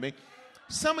saying nothing to me.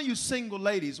 Some of you single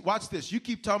ladies, watch this. You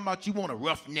keep talking about you want a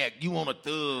roughneck, you want a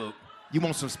thug, you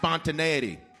want some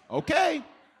spontaneity. Okay.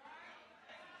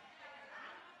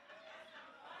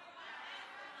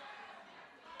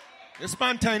 It's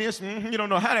spontaneous. You don't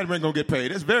know how that ring gonna get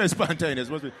paid. It's very spontaneous.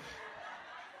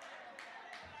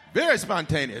 Very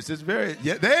spontaneous. It's very,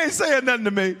 yeah, they ain't saying nothing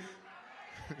to me.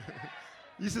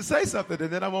 You should say something and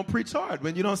then I won't preach hard.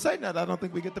 When you don't say nothing, I don't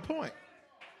think we get the point.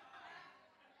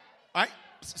 All right?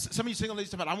 Some of you single ladies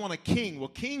talk about, I want a king. Well,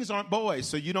 kings aren't boys,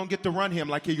 so you don't get to run him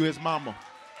like you his mama.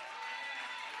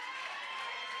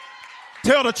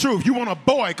 Tell the truth. You want a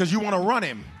boy because you want to run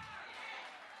him.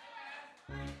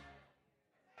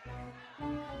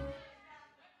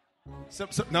 So,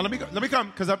 now let me come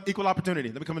because I'm equal opportunity.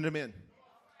 Let me come to the men.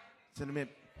 Send them in.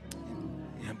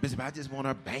 Yeah, Bishop, I just want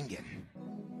her banging.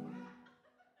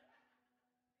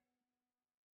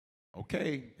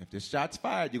 Okay, if this shot's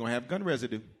fired, you're going to have gun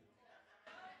residue.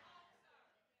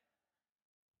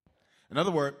 In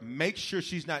other words, make sure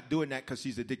she's not doing that because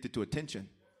she's addicted to attention.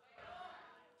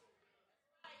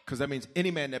 Because that means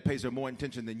any man that pays her more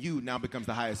attention than you now becomes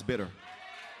the highest bidder.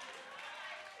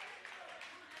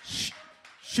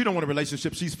 She don't want a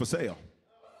relationship. She's for sale.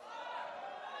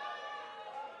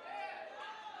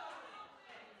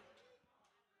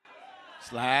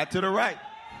 Slide to the right.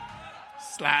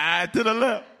 Slide to the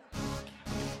left.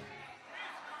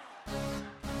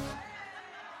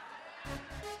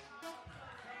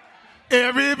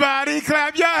 Everybody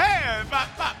clap your hands. Bop,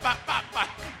 bop, bop, bop, bop.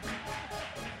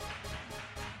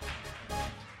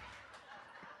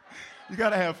 You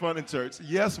got to have fun in church.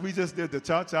 Yes, we just did the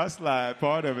cha-cha slide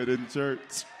part of it in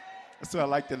church. That's why I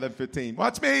like the 11:15.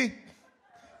 Watch me.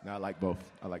 No, I like both.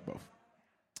 Well,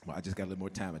 I just got a little more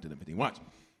time at the 11:15. Watch.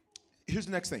 Here's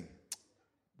the next thing.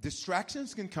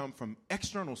 Distractions can come from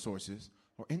external sources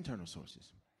or internal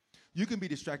sources. You can be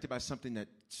distracted by something that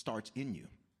starts in you,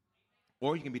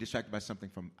 or you can be distracted by something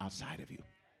from outside of you.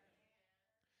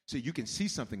 So you can see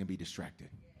something and be distracted.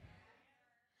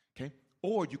 Okay?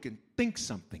 Or you can think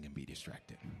something and be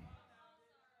distracted.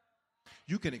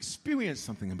 You can experience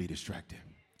something and be distracted.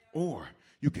 Or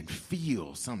you can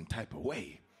feel some type of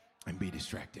way and be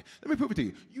distracted. Let me prove it to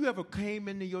you. You ever came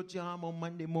into your job on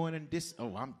Monday morning,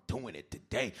 I'm doing it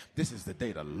today. This is the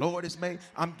day the Lord has made.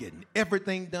 I'm getting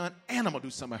everything done, and I'm going to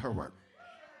do some of her work.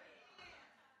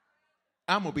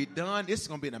 I'm going to be done. This is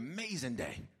going to be an amazing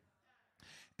day.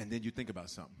 And then you think about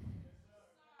something.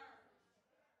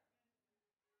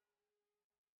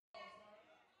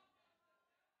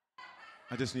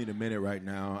 I just need a minute right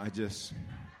now.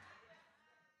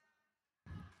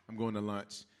 I'm going to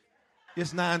lunch.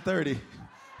 It's 9:30.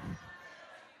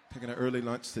 Taking an early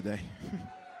lunch today.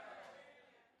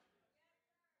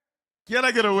 Can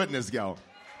I get a witness, y'all?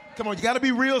 Come on, you got to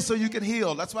be real so you can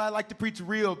heal. That's why I like to preach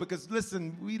real, because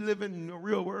listen, we live in a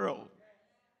real world.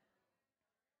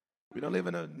 We don't live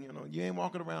in you ain't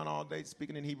walking around all day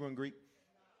speaking in Hebrew and Greek.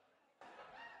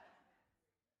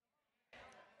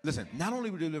 Listen, not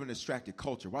only do we live in a distracted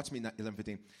culture, watch me,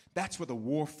 11:15, that's where the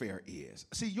warfare is.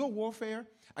 See, your warfare,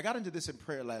 I got into this in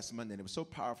prayer last Monday, and it was so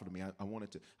powerful to me, I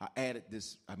added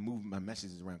this, I moved my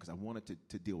messages around because I wanted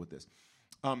to deal with this.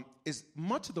 Is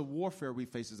much of the warfare we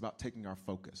face is about taking our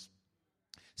focus.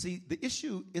 See, the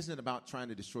issue isn't about trying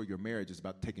to destroy your marriage, it's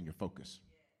about taking your focus.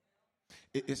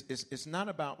 It's not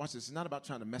about, watch this, it's not about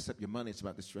trying to mess up your money, it's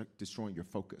about destroying your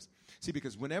focus. See,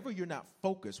 because whenever you're not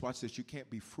focused, watch this, you can't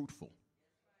be fruitful.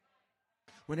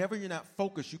 Whenever you're not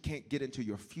focused, you can't get into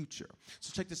your future.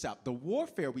 So check this out. The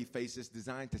warfare we face is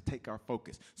designed to take our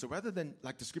focus. So rather than,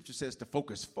 like the scripture says, to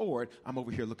focus forward, I'm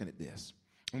over here looking at this.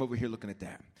 I'm over here looking at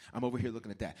that. I'm over here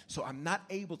looking at that. So I'm not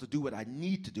able to do what I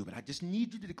need to do, but I just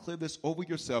need you to declare this over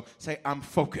yourself. Say, I'm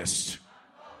focused.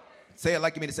 Say it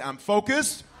like you mean to say, I'm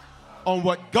focused on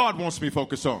what God wants me to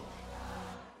focus on.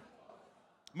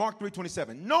 Mark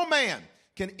 3:27. No man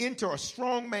can enter a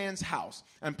strong man's house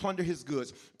and plunder his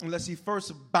goods unless he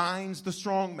first binds the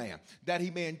strong man, that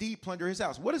he may indeed plunder his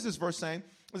house. What is this verse saying?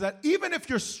 Is that even if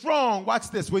you're strong, watch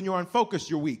this, when you're unfocused,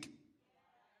 you're weak.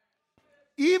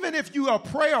 Even if you are a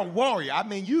prayer warrior, I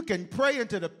mean, you can pray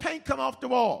until the paint come off the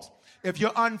walls. If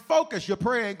you're unfocused, your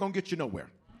prayer ain't going to get you nowhere.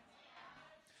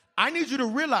 I need you to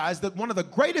realize that one of the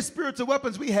greatest spiritual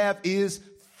weapons we have is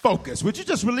focus. Would you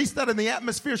just release that in the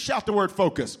atmosphere? Shout the word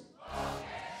focus.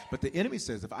 But the enemy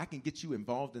says, if I can get you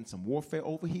involved in some warfare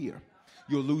over here,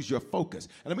 you'll lose your focus.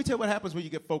 And let me tell you what happens when you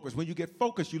get focused. When you get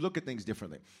focused, you look at things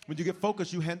differently. When you get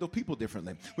focused, you handle people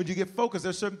differently. When you get focused,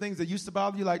 there's certain things that used to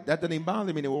bother you, like, that doesn't even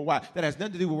bother me anymore. Why? That has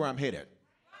nothing to do with where I'm headed.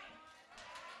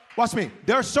 Watch me.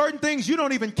 There are certain things you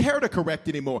don't even care to correct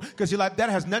anymore because you're like, that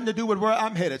has nothing to do with where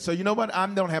I'm headed. So you know what? I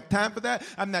don't have time for that.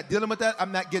 I'm not dealing with that.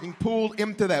 I'm not getting pulled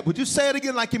into that. Would you say it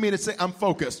again like you mean to say, I'm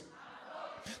focused?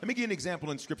 Let me give you an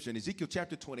example in Scripture, in Ezekiel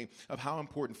chapter 20, of how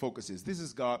important focus is. This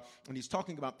is God, and he's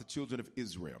talking about the children of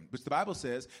Israel, which the Bible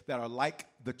says that are like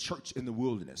the church in the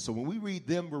wilderness. So when we read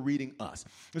them, we're reading us.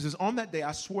 It says, on that day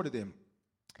I swore to them.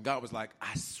 God was like,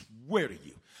 I swear to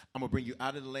you, I'm going to bring you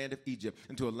out of the land of Egypt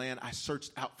into a land I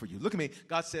searched out for you. Look at me.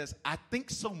 God says, I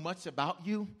think so much about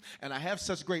you, and I have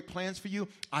such great plans for you.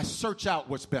 I search out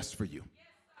what's best for you.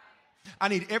 I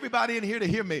need everybody in here to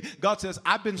hear me. God says,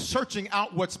 I've been searching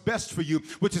out what's best for you,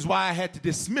 which is why I had to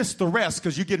dismiss the rest,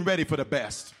 because you're getting ready for the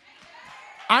best.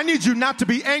 I need you not to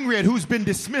be angry at who's been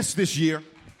dismissed this year.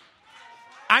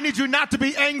 I need you not to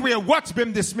be angry at what's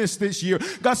been dismissed this year.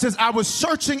 God says, I was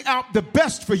searching out the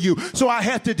best for you, so I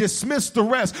had to dismiss the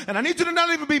rest. And I need you to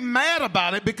not even be mad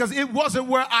about it, because it wasn't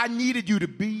where I needed you to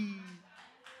be.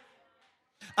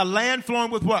 A land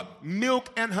flowing with what? Milk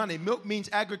and honey. Milk means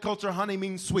agriculture. Honey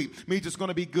means sweet. Means it's going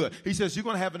to be good. He says you're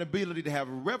going to have an ability to have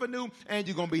revenue and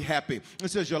you're going to be happy. He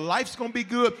says your life's going to be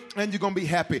good and you're going to be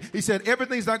happy. He said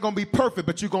everything's not going to be perfect,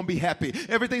 but you're going to be happy.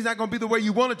 Everything's not going to be the way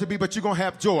you want it to be, but you're going to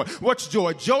have joy. What's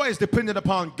joy? Joy is dependent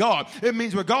upon God. It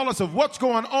means regardless of what's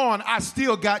going on, I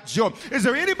still got joy. Is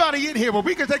there anybody in here where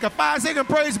we can take a 5-second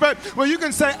praise break where you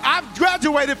can say, I've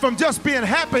graduated from just being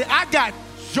happy. I got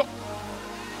joy.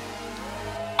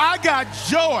 I got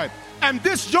joy. And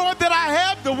this joy that I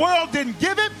have, the world didn't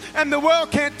give it, and the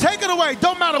world can't take it away.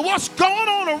 Don't matter what's going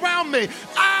on around me.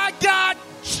 I got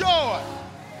joy.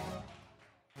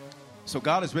 So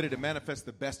God is ready to manifest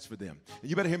the best for them. And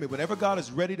you better hear me. Whenever God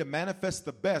is ready to manifest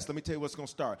the best, let me tell you what's going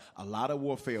to start. A lot of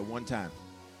warfare at one time.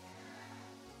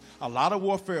 A lot of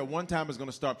warfare at one time is going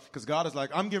to start, because God is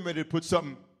like, I'm getting ready to put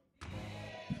something.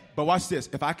 But watch this.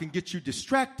 If I can get you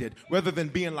distracted, rather than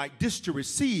being like this to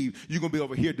receive, you're going to be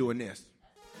over here doing this.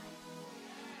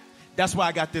 That's why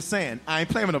I got this saying. I ain't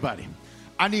playing with nobody.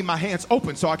 I need my hands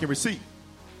open so I can receive.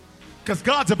 Because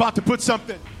God's about to put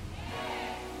something.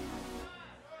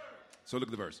 So look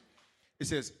at the verse. It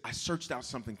says, I searched out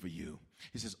something for you.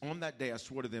 He says, on that day I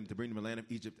swore to them to bring them the land of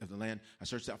Egypt, of the land. I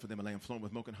searched out for them a land flowing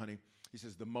with milk and honey. He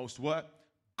says, the most what?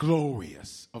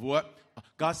 Glorious. Of what?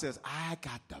 God says, I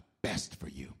got the best for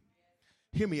you.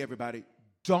 Hear me, everybody.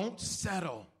 Don't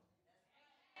settle.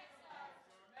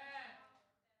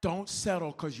 Don't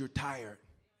settle because you're tired.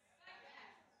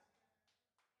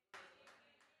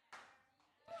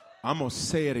 I'm going to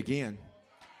say it again.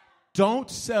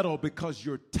 Don't settle because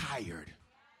you're tired.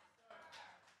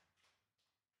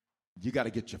 You got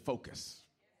to get your focus.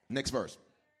 Next verse.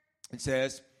 It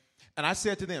says, and I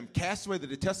said to them, cast away the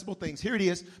detestable things. Here it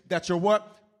is. That your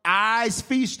what? Eyes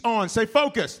feast on. Say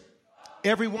focus.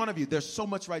 Every one of you. There's so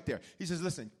much right there. He says,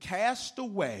 listen, cast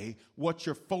away what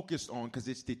you're focused on because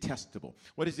it's detestable.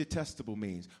 What does detestable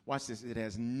means? Watch this. It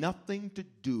has nothing to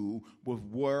do with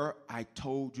where I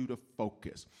told you to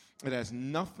focus. It has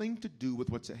nothing to do with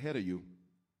what's ahead of you.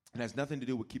 It has nothing to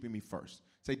do with keeping me first.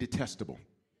 Say detestable.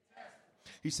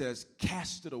 He says,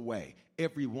 cast it away.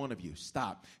 Every one of you.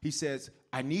 Stop. He says,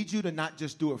 I need you to not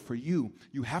just do it for you.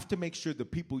 You have to make sure the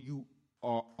people you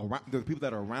are around, the people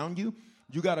that are around you,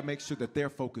 you got to make sure that they're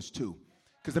focused too.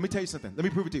 Because let me tell you something. Let me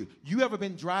prove it to you. You ever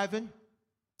been driving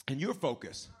and you're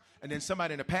focused, and then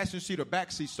somebody in the passenger seat or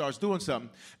back seat starts doing something,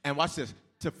 and watch this.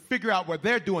 To figure out what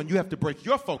they're doing, you have to break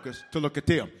your focus to look at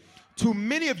them. Too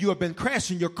many of you have been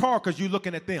crashing your car because you're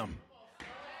looking at them.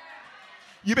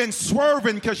 You've been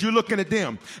swerving because you're looking at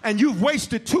them. And you've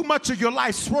wasted too much of your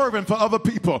life swerving for other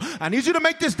people. I need you to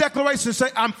make this declaration and say,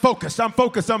 I'm focused, I'm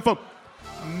focused, I'm focused.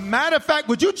 Matter of fact,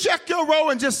 would you check your row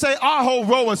and just say, our whole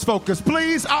row is focused?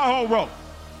 Please, our whole row.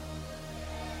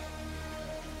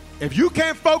 If you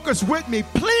can't focus with me,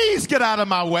 please get out of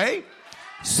my way.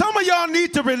 Some of y'all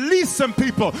need to release some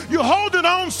people. You're holding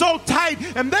on so tight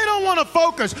and they don't want to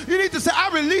focus. You need to say,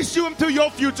 I release you into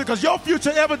your future because your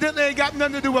future evidently ain't got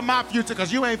nothing to do with my future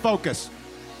because you ain't focused.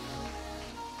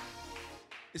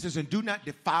 It says, and do not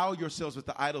defile yourselves with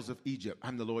the idols of Egypt.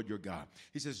 I'm the Lord your God.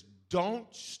 He says,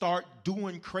 don't start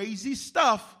doing crazy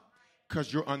stuff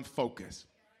because you're unfocused.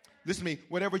 Listen to me.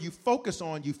 Whatever you focus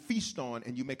on, you feast on,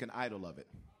 and you make an idol of it.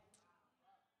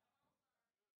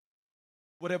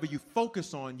 Whatever you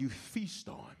focus on, you feast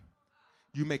on.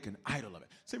 You make an idol of it.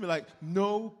 Say me like,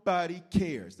 nobody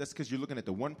cares. That's because you're looking at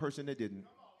the one person that didn't.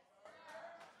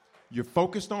 You're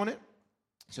focused on it,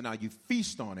 so now you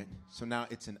feast on it, so now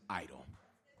it's an idol.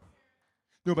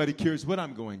 Nobody cares what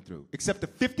I'm going through, except the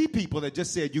 50 people that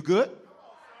just said, you good?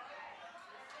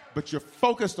 But you're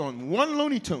focused on one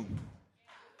Looney Tune.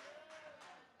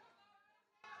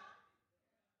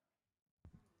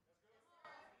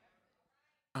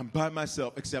 I'm by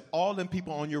myself, except all them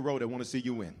people on your road that want to see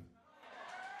you win.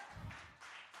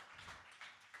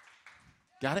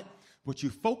 Got it? What you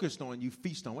focused on, you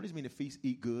feast on. What does it mean to feast?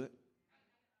 Eat good.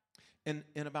 In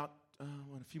about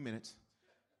a few minutes,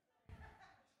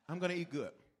 I'm going to eat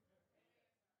good.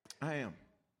 I am.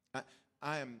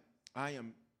 I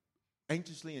am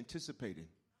anxiously anticipating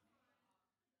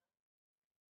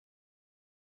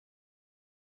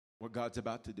what God's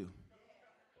about to do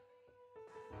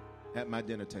at my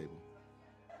dinner table.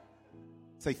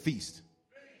 Say feast.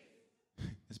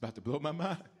 It's about to blow my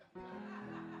mind.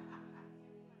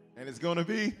 And it's going to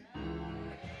be,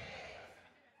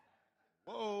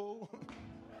 whoa.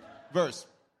 Verse.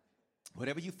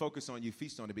 Whatever you focus on, you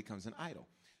feast on, it becomes an idol.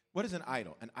 What is an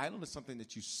idol? An idol is something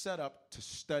that you set up to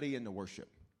study and to worship.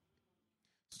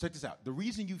 So check this out. The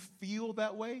reason you feel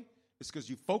that way is because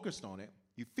you focused on it,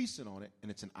 you feasted on it, and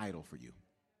it's an idol for you.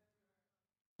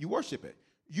 You worship it.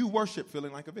 You worship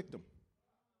feeling like a victim.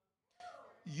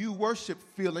 You worship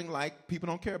feeling like people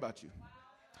don't care about you.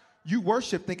 You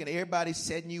worship thinking everybody's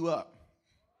setting you up.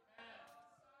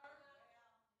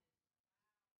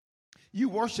 You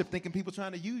worship thinking people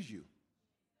trying to use you.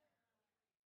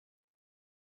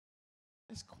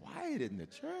 It's quiet in the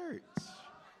church.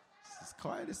 It's as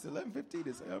quiet as 11:15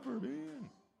 it's ever been.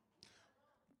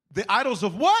 The idols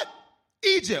of what?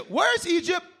 Egypt. Where's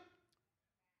Egypt?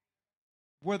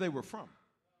 Where they were from.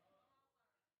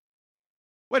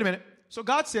 Wait a minute. So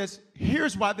God says,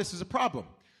 here's why this is a problem.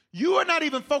 You are not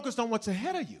even focused on what's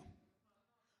ahead of you.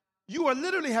 You are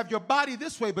literally have your body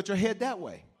this way, but your head that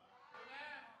way.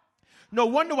 No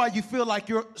wonder why you feel like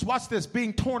you're, watch this,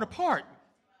 being torn apart.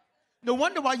 No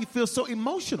wonder why you feel so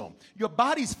emotional. Your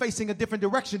body's facing a different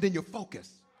direction than your focus.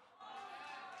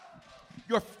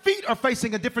 Your feet are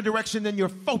facing a different direction than your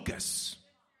focus.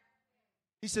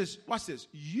 He says, watch this.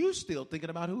 You still thinking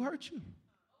about who hurt you.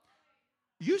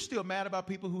 You still mad about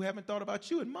people who haven't thought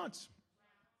about you in months.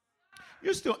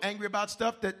 You're still angry about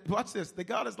stuff that, watch this, that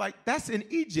God is like, that's in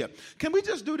Egypt. Can we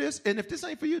just do this? And if this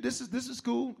ain't for you, this is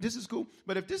cool. This is cool.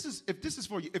 But if this is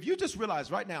for you, if you just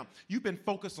realize right now, you've been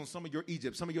focused on some of your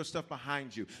Egypt, some of your stuff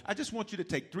behind you. I just want you to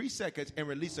take 3 seconds and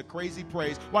release a crazy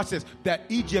praise. Watch this. That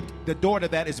Egypt, the door to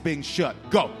that is being shut.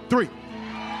 Go. 3.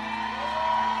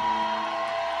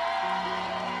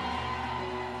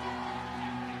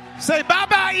 Say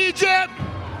bye-bye, Egypt.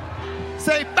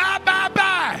 Say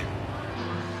bye-bye-bye.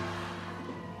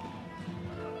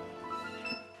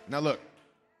 Now look.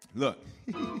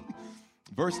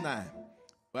 Verse 9.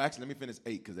 Well, actually, let me finish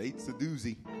 8 because 8's a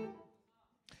doozy.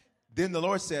 Then the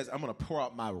Lord says, I'm going to pour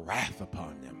out my wrath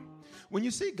upon them. When you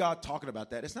see God talking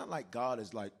about that, it's not like God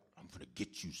is like, I'm going to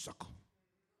get you, sucker.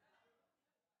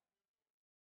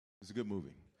 It's a good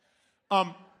movie.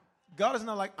 God is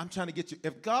not like, I'm trying to get you.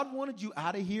 If God wanted you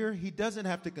out of here, he doesn't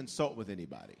have to consult with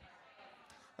anybody.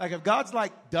 Like if God's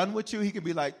like done with you, he can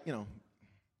be like, and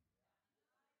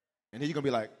then you're going to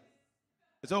be like,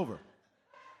 it's over.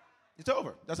 It's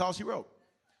over. That's all she wrote.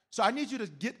 So I need you to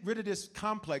get rid of this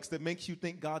complex that makes you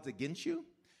think God's against you.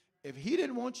 If he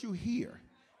didn't want you here,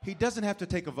 he doesn't have to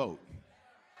take a vote.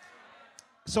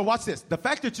 So watch this. The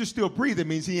fact that you're still breathing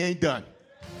means he ain't done.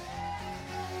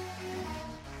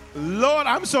 Lord,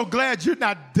 I'm so glad you're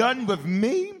not done with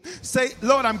me. Say,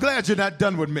 Lord, I'm glad you're not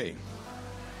done with me.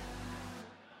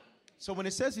 So when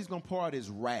it says he's going to pour out his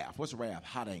wrath, what's wrath?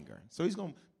 Hot anger. So he's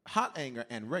going to hot anger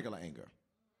and regular anger.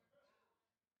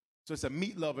 So it's a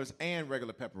meat lovers and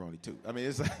regular pepperoni too. I mean,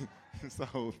 it's like, it's the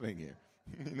whole thing here.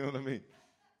 You know what I mean?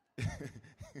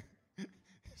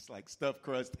 It's like stuffed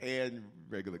crust and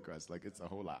regular crust. Like it's a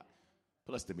whole lot.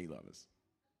 Plus the meat lovers.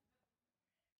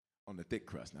 On the thick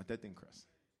crust, not that thin crust.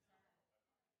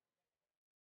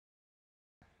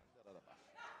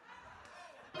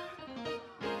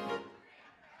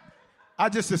 I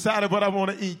just decided what I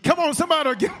want to eat. Come on, somebody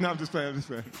again. No, I'm just playing.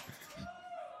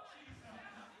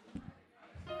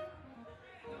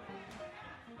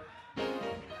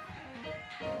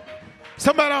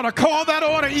 Somebody ought to call that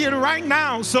order in right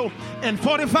now. So in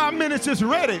 45 minutes, it's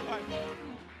ready.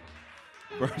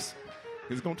 First,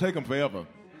 it's going to take them forever.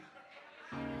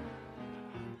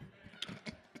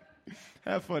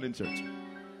 Have fun in church.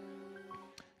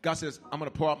 God says, I'm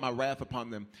going to pour out my wrath upon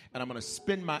them, and I'm going to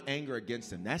spend my anger against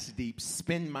them. That's deep.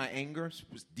 Spend my anger.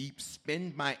 Deep.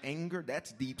 Spend my anger.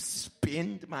 That's deep.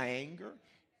 Spend my anger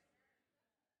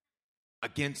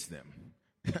against them.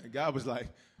 God was like,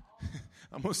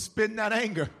 I'm going to spend that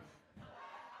anger.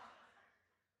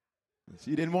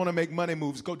 She didn't want to make money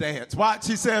moves. Go dance. Watch.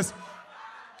 She says,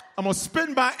 I'm going to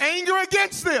spend my anger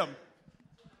against them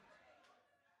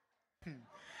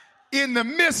in the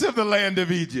midst of the land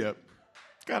of Egypt.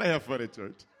 Gotta have fun at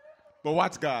church. But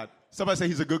watch God. Somebody say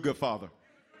he's a good, good father.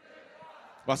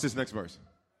 Watch this next verse.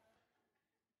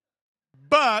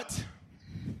 But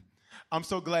I'm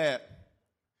so glad.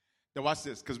 Now watch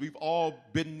this, because we've all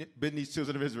been these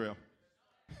children of Israel.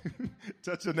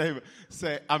 Touch your neighbor.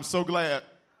 Say, I'm so glad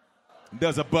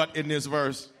there's a but in this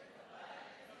verse.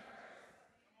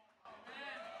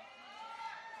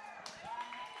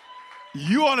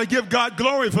 You ought to give God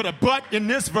glory for the but in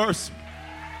this verse.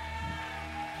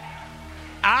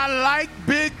 I like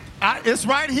big, it's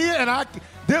right here, and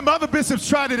them other bishops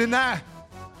try to deny.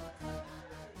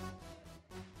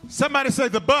 Somebody say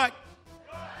the but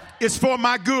is for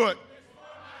my good.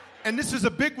 And this is a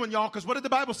big one, y'all, because what did the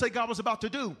Bible say God was about to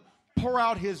do? Pour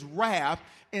out his wrath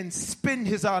and spend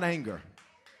his out anger.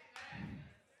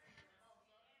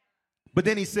 But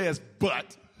then he says,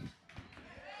 but.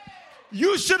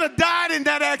 You should have died in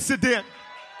that accident.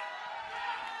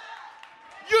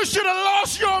 You should have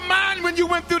lost your mind when you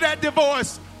went through that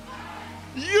divorce.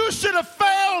 You should have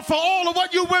failed for all of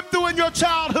what you went through in your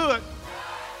childhood.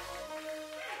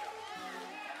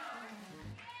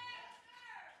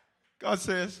 God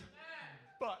says,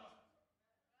 but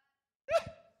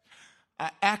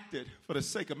I acted for the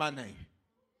sake of my name,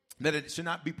 that it should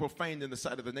not be profaned in the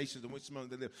sight of the nations in which among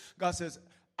they live. God says,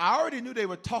 I already knew they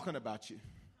were talking about you.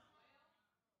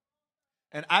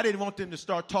 And I didn't want them to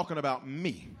start talking about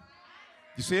me.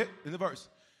 You see it in the verse?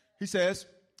 He says,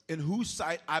 in whose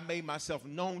sight I made myself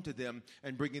known to them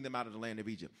and bringing them out of the land of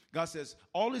Egypt. God says,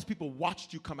 all these people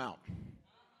watched you come out.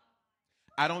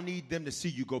 I don't need them to see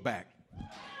you go back.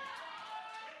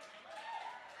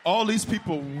 All these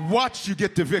people watched you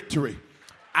get to victory.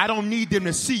 I don't need them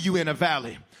to see you in a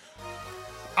valley.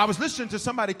 I was listening to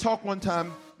somebody talk one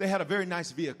time. They had a very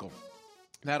nice vehicle.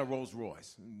 They had a Rolls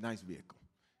Royce. Nice vehicle.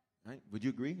 Right? Would you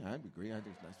agree? I would agree. I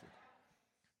think it's a nice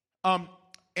vehicle.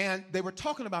 And they were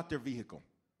talking about their vehicle.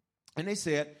 And they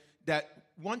said that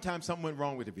one time something went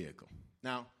wrong with the vehicle.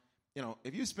 Now, you know,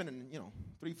 if you're spending, you know,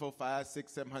 $300,000,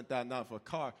 $400,000, $500,000, $700,000 for a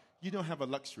car, you don't have a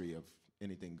luxury of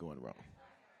anything going wrong.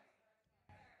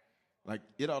 Like,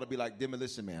 it ought to be like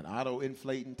Demolition Man.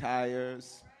 Auto-inflating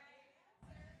tires,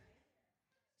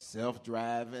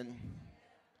 self-driving,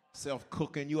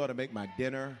 self-cooking. You ought to make my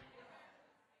dinner.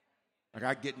 Like,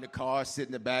 I get in the car, sit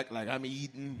in the back like I'm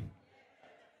eating.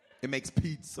 It makes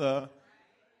pizza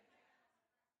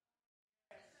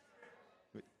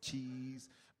with cheese.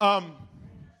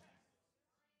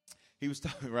 He was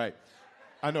talking, right.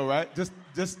 I know, right?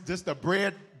 Just a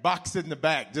bread box in the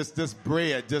back. Just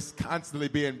bread, just constantly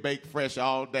being baked fresh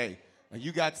all day. And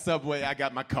you got Subway, I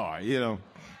got my car, you know.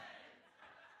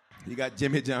 You got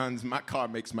Jimmy John's, my car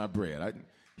makes my bread.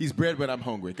 He's bread when I'm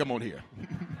hungry. Come on here.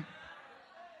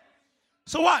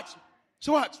 So watch.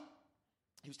 He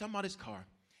was talking about his car, and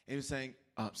he was saying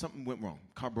something went wrong.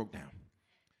 Car broke down.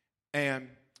 And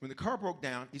when the car broke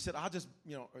down, he said, I'll just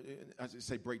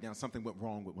say break down. Something went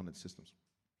wrong with one of the systems.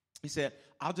 He said,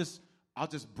 I'll just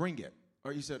bring it.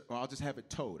 Or he said, I'll just have it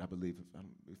towed, I believe,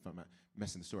 if I'm not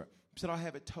messing the story up. He said, I'll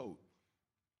have it towed.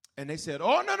 And they said,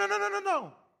 oh,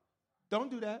 no. Don't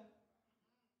do that.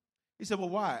 He said, well,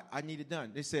 why? I need it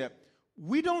done. They said,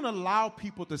 we don't allow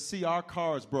people to see our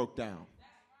cars broke down.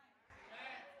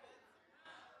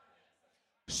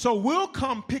 So we'll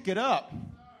come pick it up.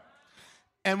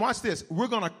 And watch this. We're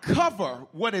going to cover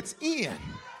what it's in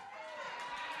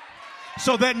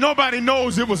so that nobody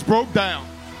knows it was broke down.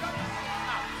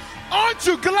 Aren't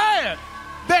you glad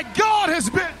that God has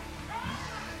been?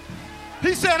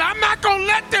 He said, I'm not going to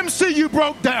let them see you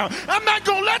broke down. I'm not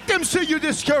going to let them see you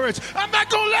discouraged. I'm not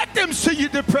going to let them see you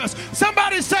depressed.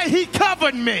 Somebody say, he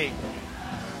covered me.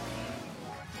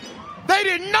 They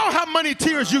didn't know how many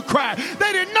tears you cried.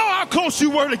 They didn't know how close you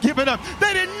were to giving up.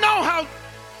 They didn't know how.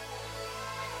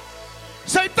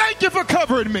 Say, thank you for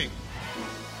covering me.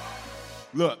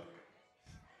 Look.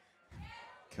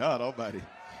 God almighty.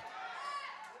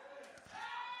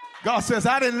 God says,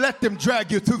 I didn't let them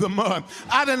drag you through the mud.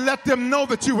 I didn't let them know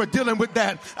that you were dealing with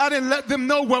that. I didn't let them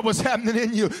know what was happening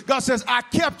in you. God says, I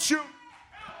kept you.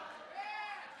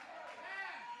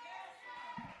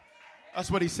 That's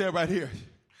what he said right here.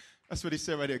 That's what he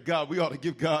said right here. God, we ought to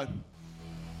give God.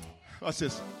 Watch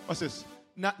this. Watch this.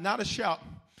 Not a shout,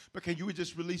 but can you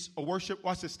just release a worship?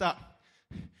 Watch this. Stop.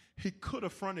 He could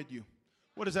have fronted you.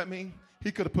 What does that mean?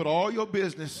 He could have put all your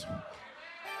business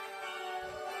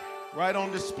right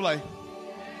on display.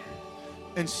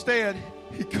 Instead,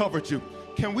 he covered you.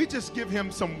 Can we just give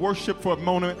him some worship for a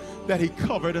moment that he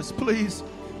covered us, please?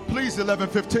 Please,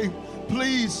 11:15.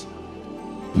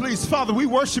 Please, Father, we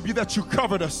worship you that you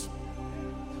covered us.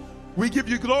 We give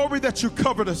you glory that you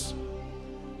covered us.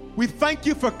 We thank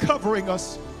you for covering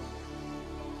us.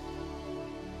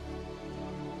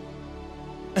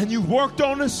 And you worked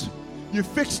on us. You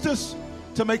fixed us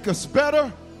to make us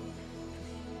better.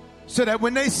 so that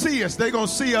when they see us, they're going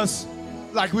to see us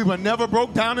like we were never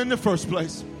broke down in the first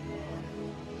place.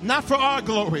 Not for our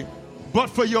glory, but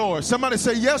for yours. Somebody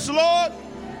say, yes, Lord.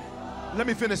 Let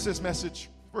me finish this message.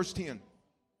 Verse 10.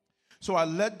 So I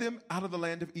led them out of the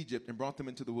land of Egypt and brought them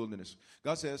into the wilderness.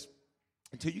 God says,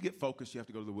 until you get focused, you have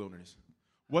to go to the wilderness.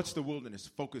 What's the wilderness?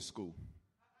 Focus school.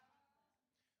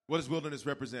 What does wilderness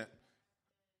represent?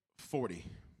 40.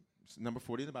 It's number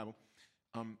 40 in the Bible.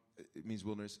 It means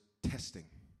wilderness. Testing.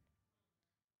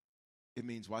 It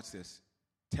means, watch this,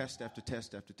 test after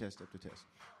test after test after test.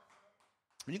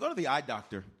 When you go to the eye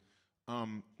doctor,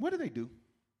 what do?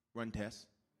 Run tests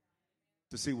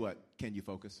to see what? Can you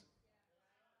focus?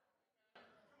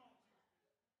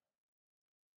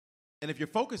 And if your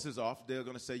focus is off, they're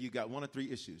going to say you got one of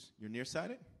three issues. You're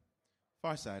nearsighted,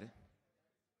 farsighted,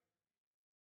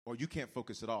 or you can't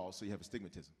focus at all, so you have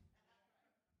astigmatism.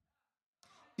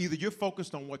 Either you're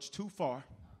focused on what's too far,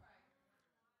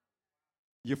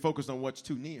 you're focused on what's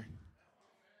too near,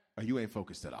 or you ain't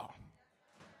focused at all.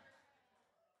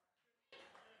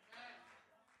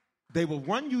 They will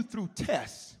run you through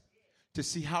tests to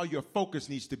see how your focus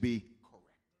needs to be correct.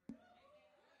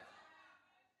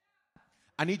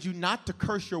 I need you not to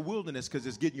curse your wilderness because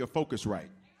it's getting your focus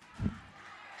right.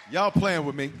 Y'all playing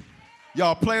with me.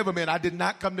 Y'all playing with me, and I did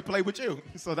not come to play with you,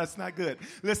 so that's not good.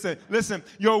 Listen.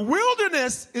 Your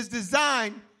wilderness is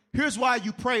designed. Here's why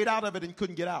you prayed out of it and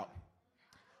couldn't get out.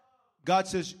 God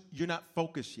says you're not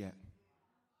focused yet.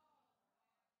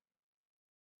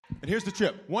 And here's the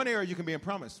trip. One area you can be in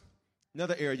promise.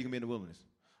 Another area you can be in the wilderness.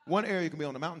 One area you can be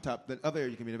on the mountaintop. The other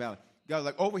area you can be in the valley. God's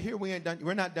like, over here we ain't done.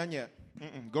 We're not done yet.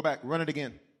 Go back. Run it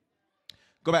again.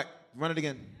 Go back. Run it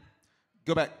again.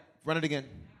 Go back. Run it again.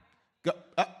 Go.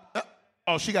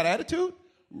 Oh, she got attitude?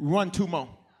 Run two more.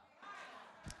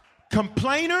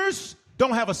 Complainers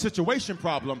don't have a situation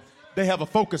problem. They have a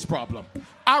focus problem.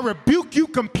 I rebuke you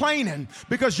complaining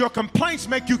because your complaints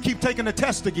make you keep taking the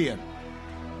test again.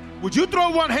 Would you throw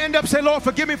one hand up and say, Lord,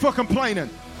 forgive me for complaining?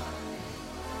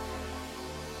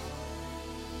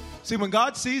 See, when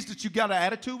God sees that you got an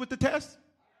attitude with the test,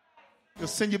 he'll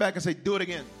send you back and say, do it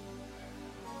again.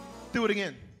 Do it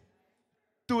again.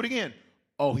 Do it again.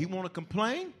 Oh, he want to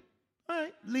complain? All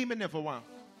right, leave him in there for a while.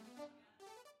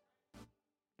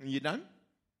 You done?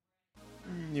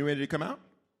 You ready to come out?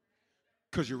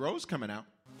 Because your road's coming out.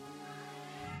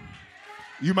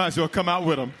 You might as well come out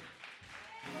with them.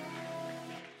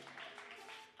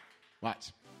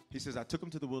 Watch. He says, I took them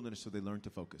to the wilderness so they learned to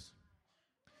focus.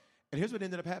 And here's what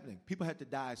ended up happening. People had to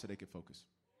die so they could focus.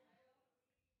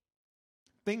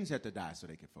 Things had to die so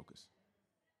they could focus.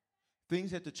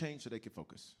 Things had to change so they could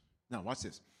focus. Now, watch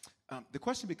this. The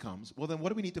question becomes, well, then what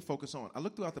do we need to focus on? I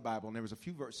looked throughout the Bible, and there was a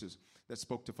few verses that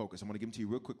spoke to focus. I'm going to give them to you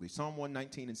real quickly. Psalm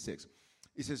 119 and 6.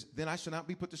 It says, then I shall not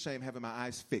be put to shame, having my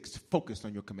eyes focused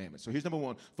on your commandments. So here's number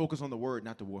one, focus on the word,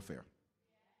 not the warfare.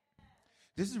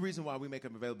 This is the reason why we make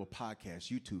them available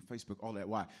podcasts, YouTube, Facebook, all that.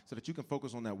 Why? So that you can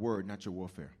focus on that word, not your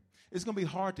warfare. It's going to be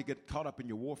hard to get caught up in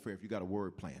your warfare if you got a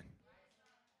word plan.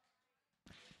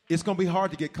 It's going to be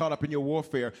hard to get caught up in your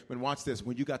warfare when, watch this,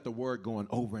 when you got the word going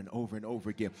over and over and over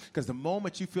again. Because the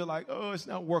moment you feel like, oh, it's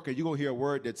not working, you're going to hear a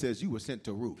word that says you were sent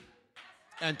to rule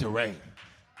and to reign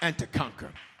and to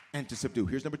conquer and to subdue.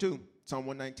 Here's number two, Psalm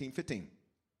 119:15.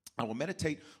 I will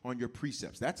meditate on your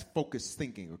precepts. That's focused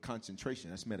thinking or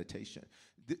concentration. That's meditation.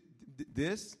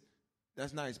 That's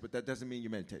nice, but that doesn't mean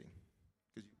you're meditating.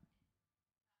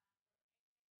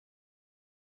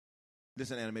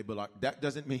 Listen, Anime Bullock, that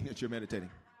doesn't mean that you're meditating.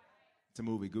 It's a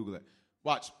movie. Google it.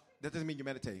 Watch. That doesn't mean you're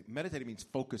meditating. Meditating means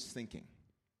focused thinking.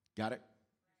 Got it?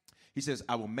 He says,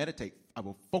 I will meditate. I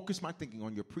will focus my thinking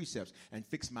on your precepts and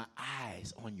fix my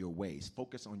eyes on your ways.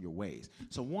 Focus on your ways.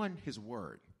 So one, his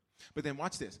word. But then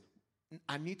watch this.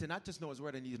 I need to not just know his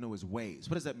word, I need to know his ways.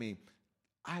 What does that mean?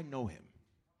 I know him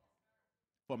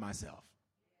for myself.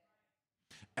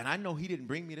 And I know he didn't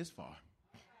bring me this far.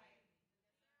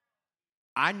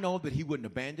 I know that he wouldn't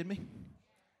abandon me.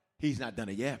 He's not done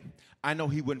it yet. I know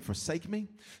he wouldn't forsake me.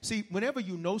 See, whenever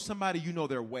you know somebody, you know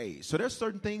their ways. So there's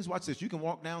certain things, watch this, you can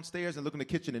walk downstairs and look in the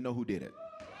kitchen and know who did it.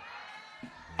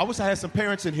 I wish I had some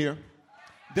parents in here.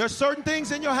 There's certain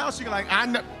things in your house you're like, I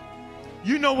know.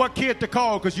 You know what kid to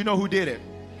call because you know who did it.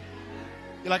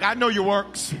 You're like, I know your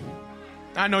works.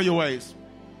 I know your ways.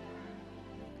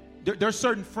 There's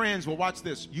certain friends, well, watch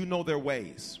this, you know their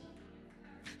ways.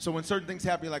 So when certain things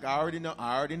happen, you're like, I already know.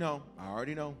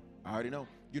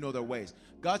 You know their ways.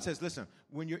 God says, listen,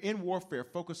 when you're in warfare,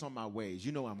 focus on my ways.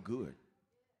 You know I'm good.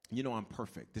 You know I'm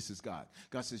perfect. This is God.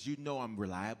 God says, you know I'm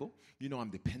reliable. You know I'm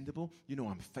dependable. You know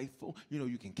I'm faithful. You know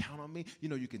you can count on me. You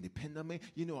know you can depend on me.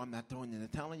 You know I'm not throwing in the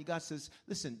towel on you. God says,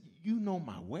 listen, you know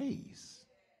my ways.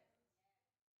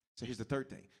 So here's the third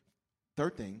thing.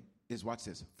 Third thing is, watch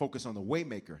this, focus on the way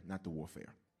maker, not the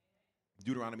warfare.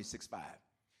 Deuteronomy 6:5.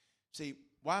 See,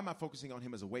 why am I focusing on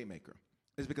him as a way maker?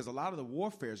 It's because a lot of the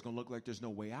warfare is going to look like there's no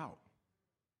way out.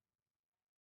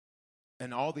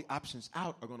 And all the options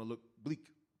out are going to look bleak.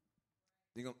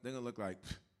 They're going to look like,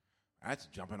 that's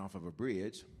jumping off of a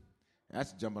bridge.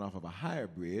 That's jumping off of a higher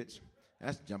bridge.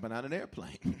 That's jumping out of an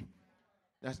airplane.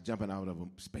 That's jumping out of a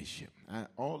spaceship.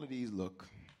 All of these look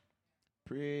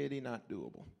pretty not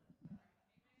doable.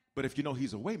 But if you know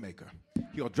he's a way maker,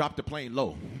 he'll drop the plane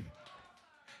low.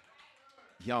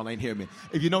 Y'all ain't hear me.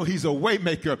 If you know he's a way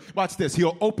maker, watch this.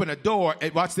 He'll open a door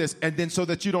and watch this, and then so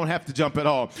that you don't have to jump at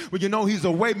all. When you know he's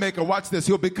a way maker, watch this.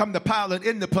 He'll become the pilot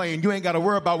in the plane. You ain't got to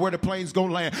worry about where the plane's going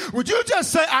to land. Would you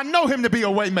just say, I know him to be a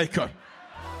way maker?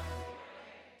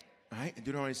 All right, in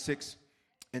Deuteronomy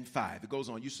 6:5, it goes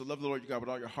on. You shall love the Lord your God with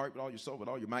all your heart, with all your soul, with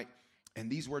all your might. And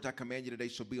these words I command you today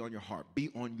shall be on your heart. Be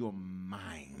on your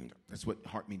mind. That's what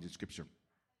heart means in Scripture.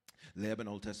 Leb in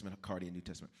Old Testament, Cardi in New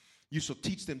Testament. You shall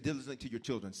teach them diligently to your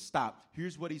children. Stop.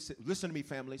 Here's what he said. Listen to me,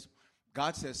 families.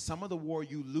 God says some of the war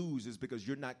you lose is because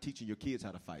you're not teaching your kids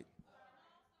how to fight.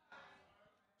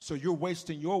 So you're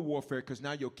wasting your warfare because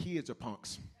now your kids are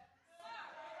punks.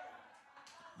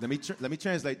 Let me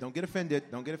translate. Don't get offended.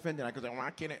 Don't get offended. I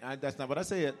can't. That's not what I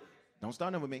said. Don't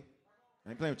start them with me. I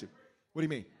ain't playing with you. What do you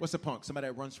mean? What's a punk? Somebody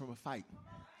that runs from a fight.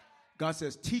 God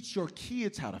says, teach your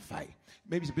kids how to fight.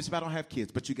 Maybe, Bishop, I don't have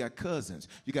kids, but you got cousins,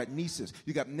 you got nieces,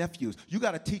 you got nephews. You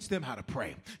got to teach them how to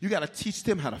pray. You got to teach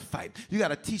them how to fight. You got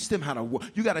to teach them how to work.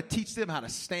 You got to teach them how to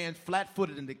stand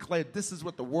flat-footed and declare this is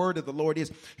what the word of the Lord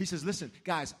is. He says, listen,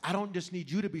 guys, I don't just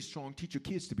need you to be strong. Teach your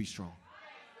kids to be strong.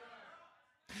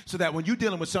 So that when you're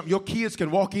dealing with something, your kids can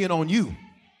walk in on you.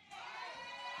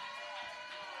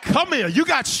 Come here. You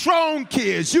got strong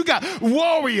kids. You got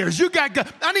warriors.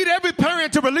 I need every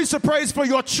parent to release a praise for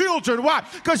your children. Why?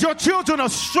 Because your children are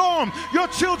strong. Your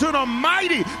children are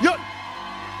mighty.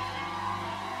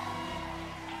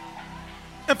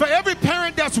 And for every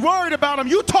parent that's worried about them,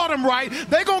 you taught them right.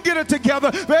 They're going to get it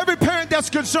together. For every parent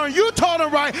that's concerned, you taught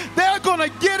them right. They're going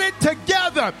to get it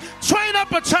together. Train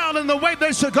up a child in the way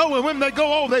they should go. And when they go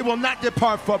old, they will not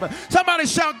depart from it. Somebody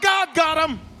shout, God got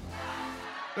them.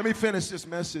 Let me finish this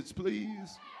message,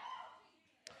 please.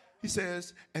 He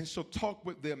says, and shall talk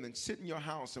with them and sit in your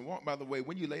house and walk by the way.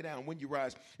 When you lay down, when you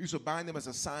rise, you shall bind them as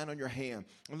a sign on your hand.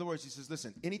 In other words, he says,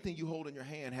 listen, anything you hold in your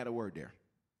hand had a word there.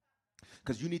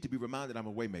 Because you need to be reminded I'm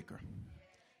a way maker.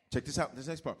 Check this out, this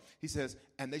next part. He says,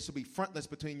 and they shall be frontlets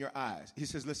between your eyes. He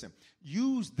says, listen,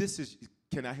 use this as,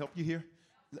 can I help you here?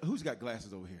 Who's got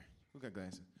glasses over here? Who got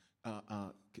glasses?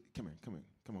 Come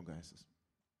on, glasses.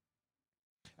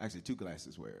 Actually, 2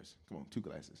 glasses wearers. Come on, 2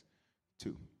 glasses.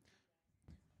 2.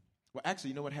 Well,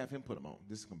 actually, you know what? Have him put them on.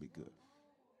 This is going to be good.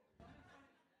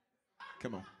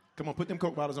 Come on, put them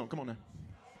Coke bottles on. Come on now.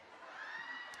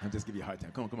 I'll just give you a hard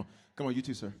time. Come on, you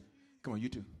too, sir. Come on, you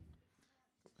too.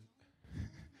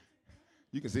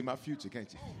 You can see my future,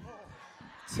 can't you?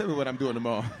 Tell me what I'm doing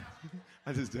tomorrow.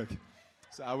 I'm just joking.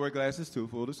 So I wear glasses too,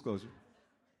 full disclosure.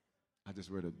 I just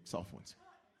wear the soft ones.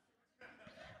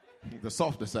 The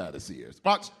softer side of Sears.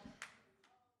 Watch.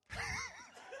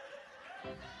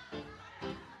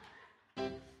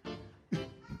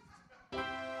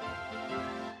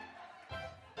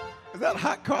 Is that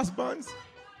hot cross buns?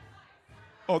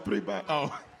 Oh, 3 buns.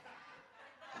 Oh.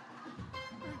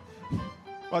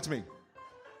 Watch me.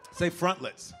 Say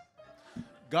frontlets.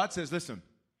 God says, listen,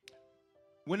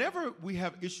 whenever we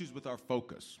have issues with our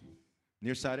focus,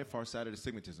 nearsighted, farsighted,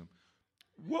 astigmatism,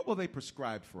 what will they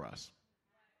prescribe for us?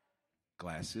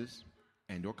 Glasses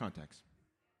and or contacts.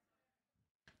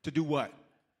 To do what?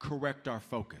 Correct our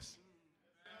focus.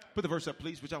 Put the verse up,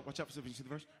 please. Watch out for something. You see the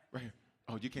verse? Right here.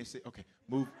 Oh, you can't see? Okay.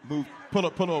 Move.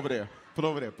 Pull over there.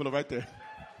 Pull it right there.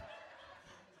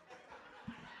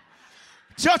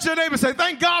 Touch your neighbor and say,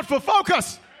 thank God for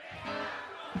focus.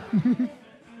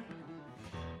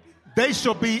 They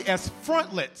shall be as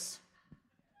frontlets.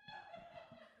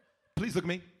 Please look at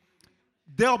me.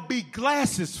 There'll be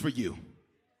glasses for you.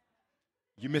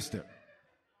 You missed it.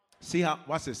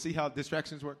 Watch this. See how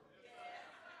distractions work?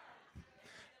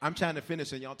 I'm trying to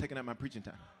finish and y'all taking out my preaching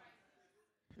time.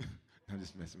 I'm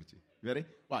just messing with you. Ready?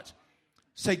 Watch.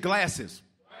 Say glasses.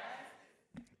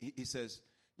 He says,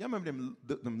 y'all remember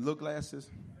them little glasses?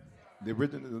 The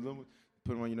original, the little,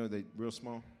 put them on, they real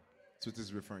small. That's what this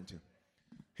is referring to.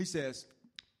 He says,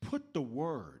 put the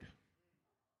word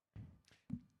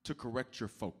to correct your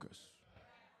focus.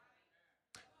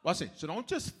 Watch it. So don't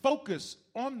just focus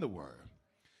on the word.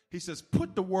 He says,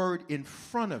 put the word in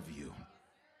front of you.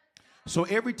 So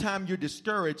every time you're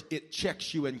discouraged, it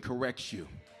checks you and corrects you.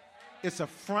 It's a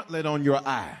frontlet on your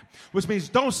eye, which means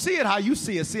don't see it how you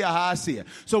see it, see it how I see it.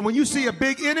 So when you see a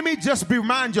big enemy, just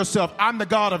remind yourself, I'm the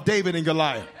God of David and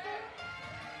Goliath.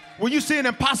 When you see an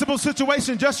impossible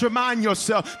situation, just remind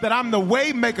yourself that I'm the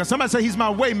way maker. Somebody say, he's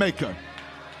my way maker.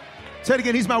 Say it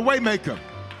again, he's my way maker.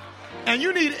 And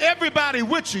you need everybody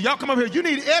with you. Y'all come over here. You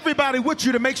need everybody with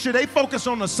you to make sure they focus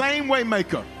on the same way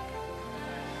maker.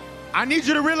 I need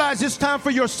you to realize it's time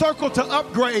for your circle to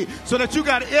upgrade so that you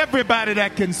got everybody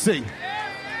that can see.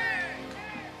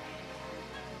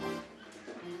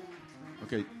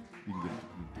 Okay, you can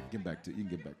get back to it. You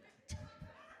can get back.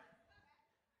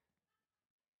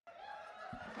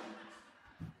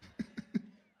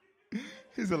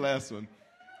 Here's the last one.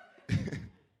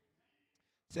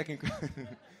 Second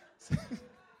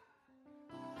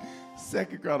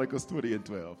Chronicles 20 and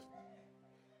 12.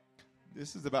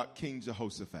 This is about King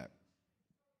Jehoshaphat.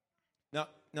 Now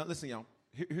listen, y'all.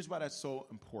 Here's why that's so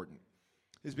important.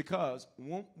 Is because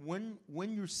when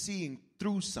you're seeing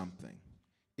through something,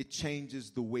 it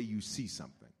changes the way you see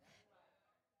something.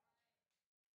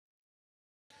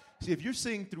 See, if you're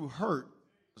seeing through hurt,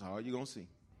 that's all you're going to see.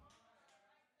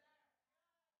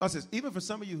 Even for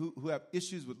some of you who have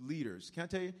issues with leaders, can I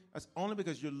tell you, that's only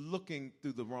because you're looking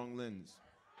through the wrong lens.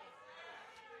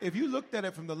 If you looked at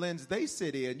it from the lens they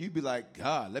sit in, you'd be like,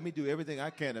 God, let me do everything I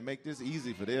can to make this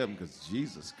easy for them because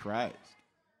Jesus Christ.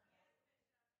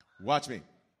 Watch me.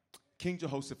 King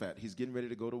Jehoshaphat, he's getting ready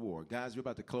to go to war. Guys, we're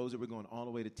about to close it. We're going all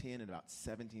the way to 10 in about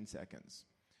 17 seconds.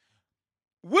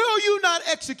 Will you not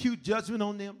execute judgment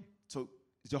on them? So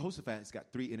Jehoshaphat's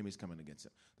got three enemies coming against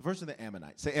him. The first are the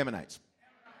Ammonites. Say Ammonites.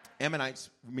 Ammonites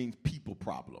means people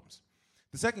problems.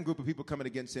 The second group of people coming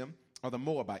against him are the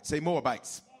Moabites. Say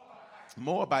Moabites.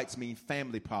 Moabites mean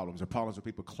family problems or problems with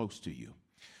people close to you.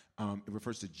 It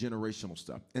refers to generational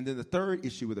stuff. And then the third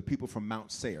issue with the people from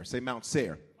Mount Seir. Say Mount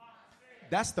Seir.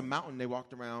 That's the mountain they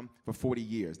walked around for 40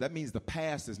 years. That means the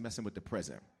past is messing with the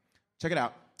present. Check it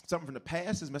out. Something from the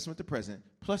past is messing with the present.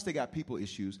 Plus they got people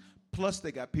issues. Plus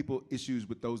they got people issues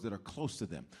with those that are close to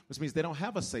them. Which means they don't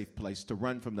have a safe place to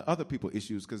run from the other people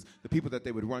issues because the people that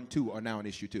they would run to are now an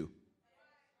issue too.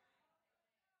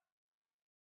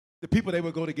 The people they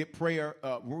would go to get prayer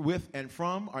with and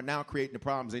from are now creating the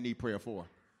problems they need prayer for.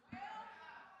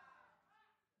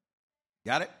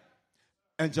 Got it?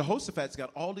 And Jehoshaphat's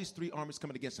got all these three armies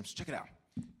coming against him. So check it out.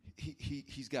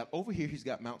 He's got over here, he's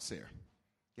got Mount Seir.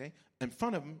 Okay? In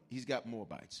front of him, he's got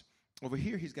Moabites. Over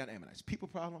here, he's got Ammonites. People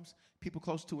problems, people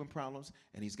close to him problems,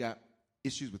 and he's got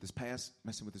issues with his past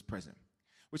messing with his present.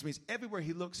 Which means everywhere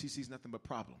he looks, he sees nothing but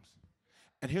problems.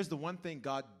 And here's the one thing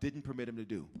God didn't permit him to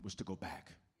do, was to go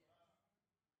back.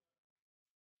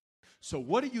 So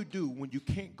what do you do when you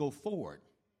can't go forward?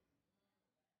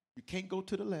 You can't go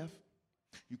to the left.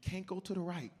 You can't go to the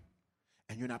right.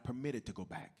 And you're not permitted to go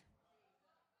back.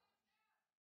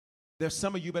 There's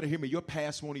some of you, better hear me, your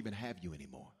past won't even have you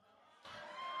anymore.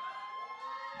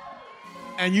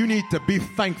 And you need to be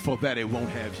thankful that it won't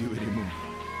have you anymore.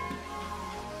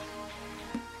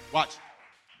 Watch.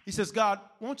 He says, God,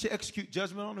 won't you execute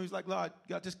judgment on him? He's like, God,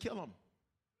 just kill him.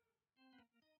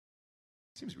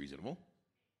 Seems reasonable.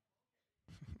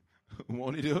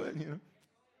 Won't he do it? You know?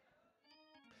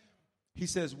 He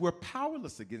says, we're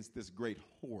powerless against this great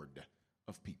horde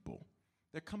of people.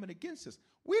 They're coming against us.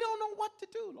 We don't know what to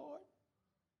do, Lord.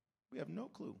 We have no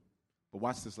clue. But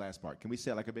watch this last part. Can we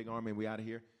say it like a big army and we out of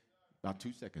here? About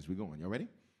 2 seconds. We're going. Y'all ready?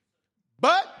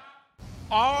 But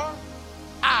our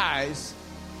eyes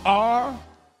are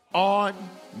on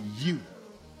you.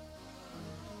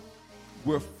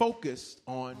 We're focused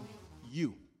on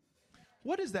you.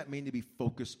 What does that mean to be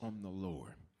focused on the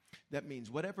Lord? That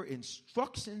means whatever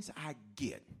instructions I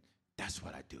get, that's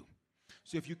what I do.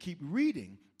 So if you keep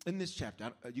reading in this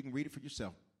chapter, you can read it for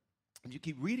yourself. If you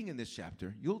keep reading in this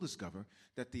chapter, you'll discover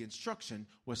that the instruction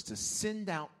was to send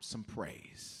out some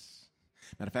praise.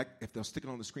 Matter of fact, if they'll stick it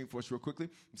on the screen for us real quickly,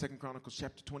 in 2 Chronicles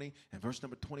chapter 20 and verse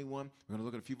number 21, we're going to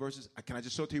look at a few verses. Can I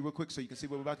just show it to you real quick so you can see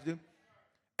what we're about to do?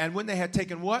 And when they had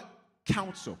taken what?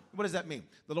 Counsel. What does that mean?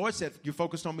 The Lord said, you're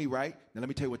focused on me, right? Now let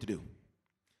me tell you what to do.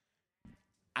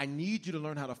 I need you to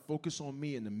learn how to focus on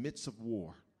me in the midst of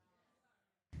war.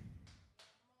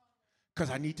 Because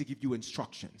I need to give you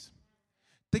instructions.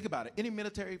 Think about it. Any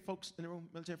military folks in the room?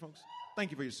 Military folks?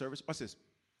 Thank you for your service. Watch this.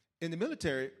 In the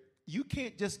military, you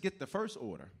can't just get the first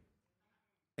order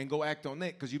and go act on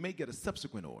that because you may get a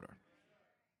subsequent order.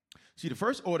 See, the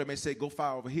first order may say, go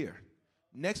fire over here.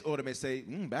 Next order may say,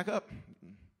 back up.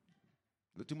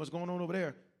 There's too much going on over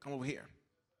there. Come over here.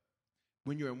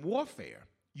 When you're in warfare,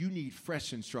 you need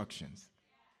fresh instructions.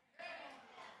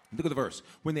 Look at the verse.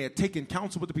 When they had taken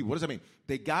counsel with the people, what does that mean?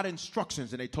 They got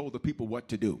instructions and they told the people what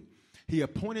to do. He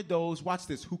appointed those, watch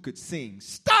this, who could sing.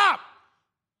 Stop!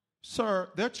 Sir,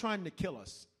 they're trying to kill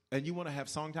us. And you want to have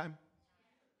song time?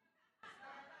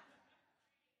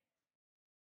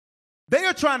 They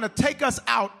are trying to take us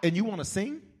out and you want to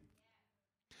sing?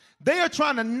 They are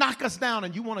trying to knock us down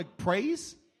and you want to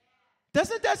praise?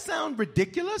 Doesn't that sound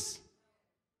ridiculous?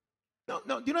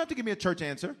 No, you don't have to give me a church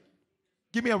answer.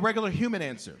 Give me a regular human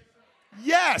answer.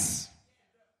 Yes.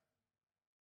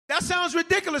 That sounds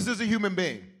ridiculous as a human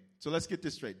being. So let's get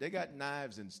this straight. They got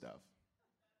knives and stuff.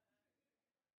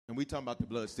 And we talking about the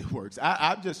blood still works.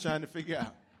 I'm just trying to figure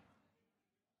out.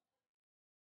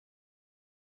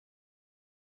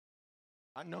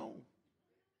 I know.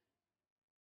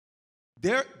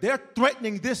 They're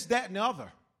threatening this, that, and the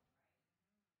other.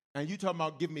 And you talking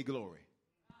about give me glory.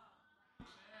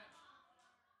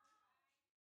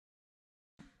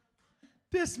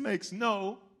 This makes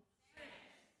no,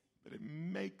 but it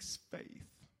makes faith.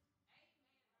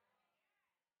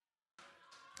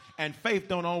 And faith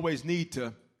don't always need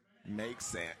to make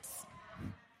sense.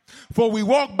 For we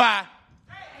walk by,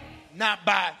 not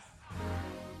by.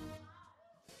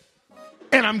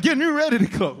 And I'm getting ready to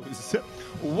close.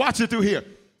 Watch it through here.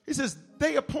 He says,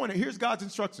 they appointed, here's God's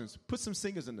instructions. Put some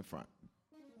singers in the front.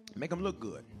 Make them look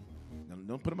good.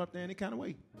 Don't put them up there any kind of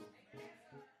way.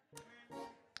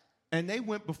 And they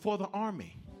went before the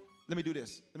army. Let me do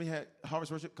this. Let me have harvest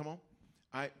worship. Come on.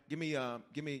 All right. Give me,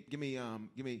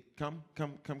 come.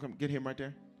 Get him right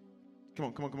there. Come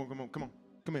on.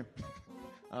 Come here.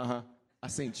 I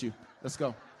seen you. Let's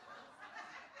go.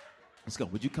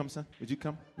 Would you come, son? Would you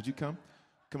come?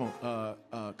 Come on.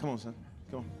 Come on, son.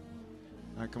 Come on.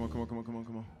 All right. Come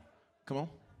on.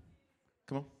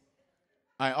 All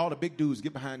right. All the big dudes,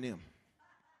 get behind them.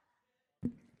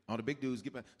 All the big dudes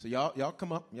get back. So y'all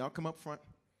come up. Y'all come up front.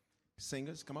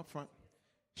 Singers, come up front.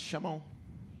 Come on.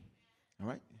 All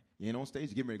right. You ain't on stage.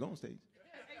 You get ready to go on stage.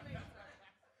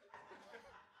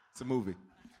 It's a movie.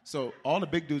 So all the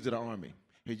big dudes of the army.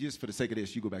 Here, just for the sake of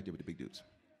this, you go back there with the big dudes.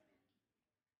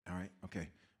 All right. Okay.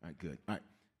 All right. Good. All right.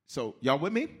 So y'all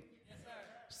with me? Yes, sir.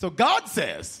 So God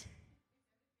says,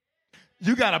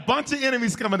 you got a bunch of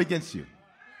enemies coming against you.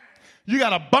 You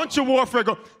got a bunch of warfare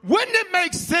going. Wouldn't it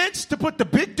make sense to put the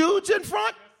big dudes in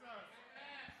front?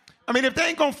 I mean, if they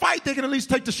ain't going to fight, they can at least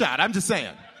take the shot. I'm just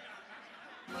saying.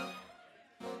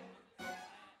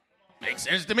 Makes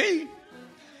sense to me.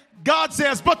 God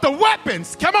says, but the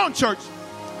weapons, come on, church,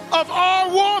 of our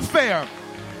warfare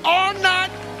are not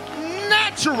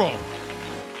natural.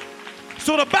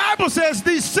 So the Bible says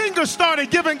these singers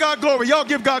started giving God glory. Y'all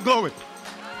give God glory.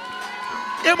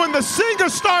 And when the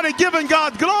singers started giving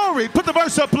God glory, put the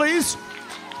verse up, please.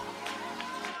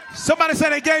 Somebody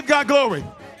said they gave God glory.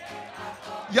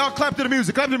 Y'all clap to the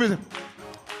music.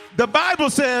 The Bible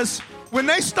says when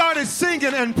they started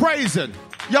singing and praising,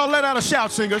 y'all let out a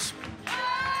shout, singers.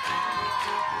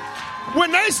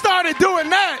 When they started doing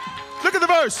that, look at the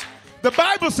verse. The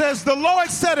Bible says the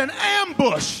Lord set an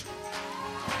ambush.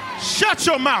 Shut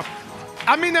your mouth.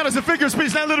 I mean that as a figure of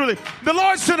speech, not literally. The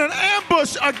Lord set an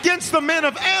ambush against the men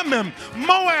of Ammon,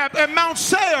 Moab, and Mount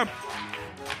Seir.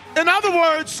 In other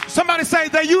words, somebody say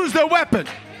they used their weapon.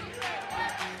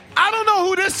 I don't know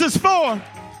who this is for,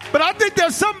 but I think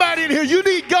there's somebody in here. You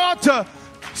need God to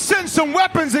send some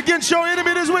weapons against your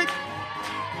enemy this week.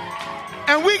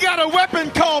 And we got a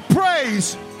weapon called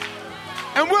praise.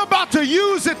 And we're about to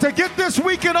use it to get this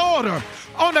week in order.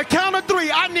 On the count of 3,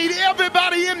 I need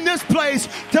everybody in this place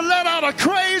to let out a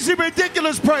crazy,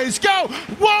 ridiculous praise. Go.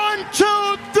 1,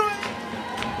 2, 3.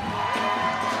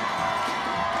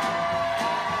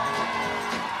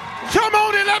 Come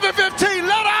on, 11:15.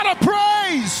 Let out a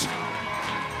praise.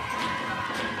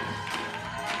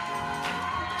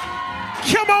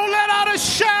 Come on, let out a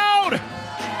shout.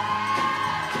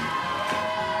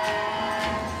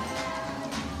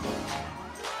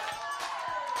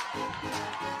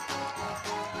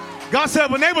 God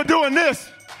said when they were doing this,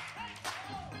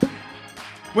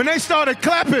 when they started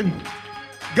clapping,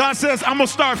 God says, I'm going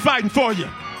to start fighting for you.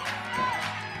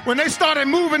 When they started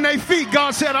moving their feet,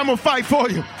 God said, I'm going to fight for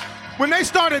you. When they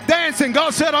started dancing,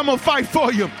 God said, I'm going to fight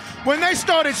for you. When they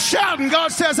started shouting,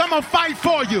 God says, I'm going to fight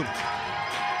for you.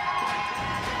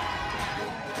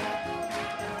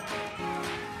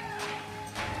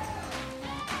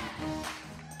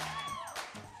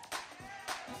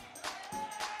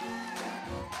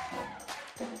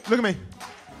 Look at me.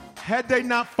 Had they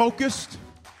not focused,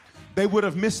 they would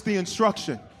have missed the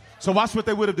instruction. So watch what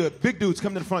they would have done. Big dudes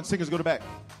come to the front, singers go to the back.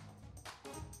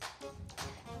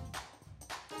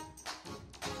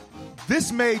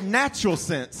 this made natural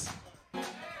sense,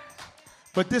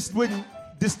 but this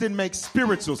didn't make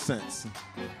spiritual sense.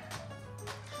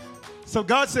 So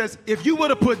God says, if you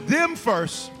would have put them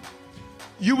first,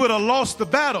 you would have lost the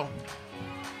battle.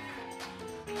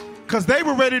 Because they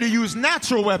were ready to use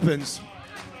natural weapons,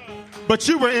 but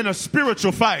you were in a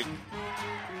spiritual fight.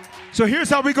 So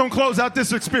here's how we're going to close out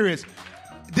this experience.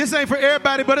 This ain't for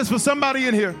everybody, but it's for somebody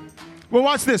in here. Well,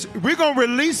 watch this. We're going to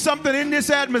release something in this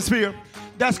atmosphere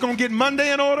that's going to get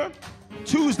Monday in order,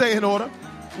 Tuesday in order,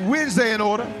 Wednesday in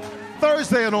order,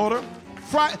 Thursday in order,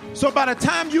 Friday. So by the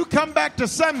time you come back to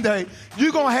Sunday,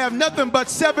 you're going to have nothing but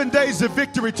 7 days of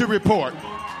victory to report.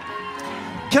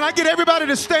 Can I get everybody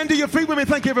to stand to your feet with me?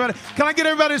 Thank you, everybody. Can I get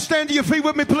everybody to stand to your feet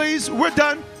with me, please? We're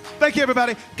done. Thank you,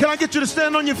 everybody. Can I get you to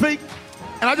stand on your feet?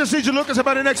 And I just need you to look at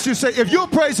somebody next to you. Say, if you're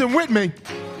praising with me,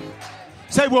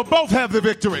 say, we'll both have the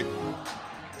victory.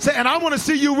 Say, and I want to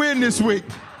see you win this week.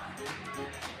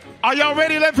 Are y'all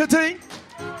ready, 11:15?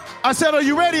 I said, are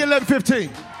you ready,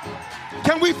 11:15?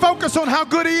 Can we focus on how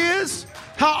good he is?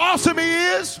 How awesome he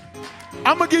is?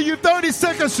 I'm going to give you 30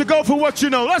 seconds to go for what you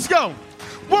know. Let's go.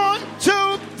 1,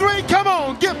 2, 3, come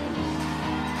on. Get.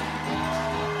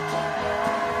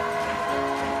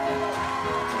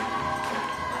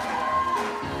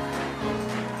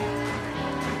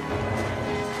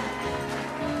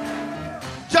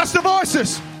 Just the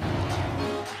voices.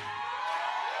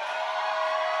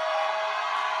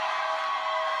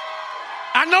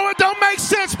 I know it don't make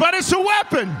sense, but it's a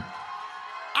weapon.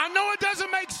 I know it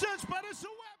doesn't make sense, but it's a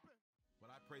weapon.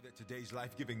 Well, I pray that today's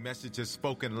life-giving message has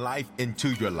spoken life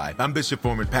into your life. I'm Bishop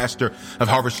Foreman, pastor of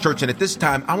Harvest Church, and at this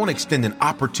time, I want to extend an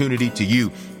opportunity to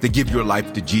you to give your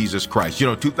life to Jesus Christ. You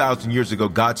know, 2,000 years ago,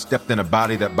 God stepped in a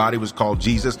body. That body was called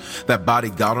Jesus. That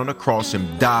body got on a cross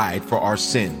and died for our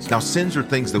sins. Now, sins are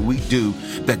things that we do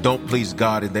that don't please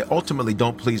God, and they ultimately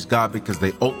don't please God because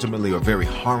they ultimately are very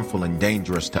harmful and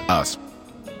dangerous to us.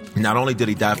 Not only did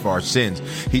he die for our sins,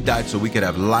 he died so we could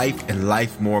have life and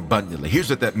life more abundantly. Here's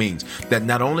what that means. That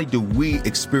not only do we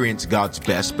experience God's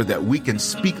best, but that we can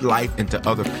speak life into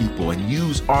other people and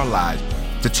use our lives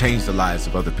to change the lives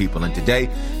of other people. And today,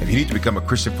 if you need to become a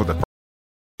Christian for the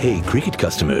Hey, Cricket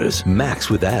customers, Max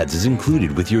with ads is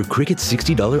included with your Cricket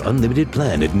 $60 unlimited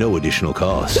plan at no additional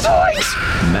cost. Nice!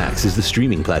 Max is the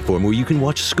streaming platform where you can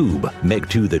watch Scoob, Meg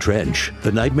 2 The Trench,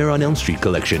 The Nightmare on Elm Street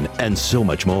collection, and so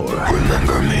much more.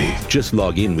 Remember me. Just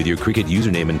log in with your Cricket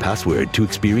username and password to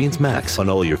experience Max on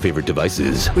all your favorite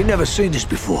devices. We've never seen this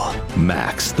before.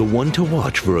 Max, the one to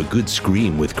watch for a good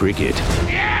scream with Cricket.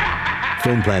 Yeah!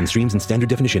 Phone plan streams in standard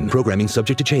definition. Programming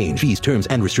subject to change. Fees, terms,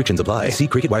 and restrictions apply. See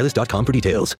cricketwireless.com for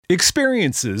details.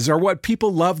 Experiences are what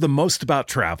people love the most about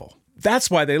travel.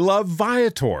 That's why they love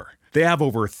Viator. They have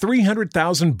over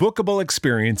 300,000 bookable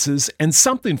experiences and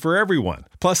something for everyone.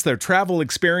 Plus, their travel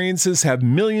experiences have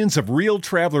millions of real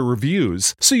traveler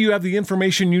reviews, so you have the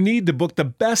information you need to book the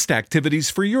best activities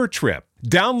for your trip.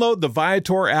 Download the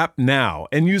Viator app now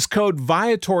and use code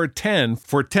Viator10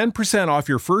 for 10% off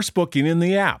your first booking in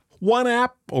the app. One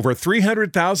app, over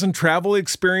 300,000 travel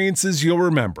experiences you'll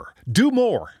remember. Do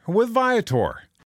more with Viator.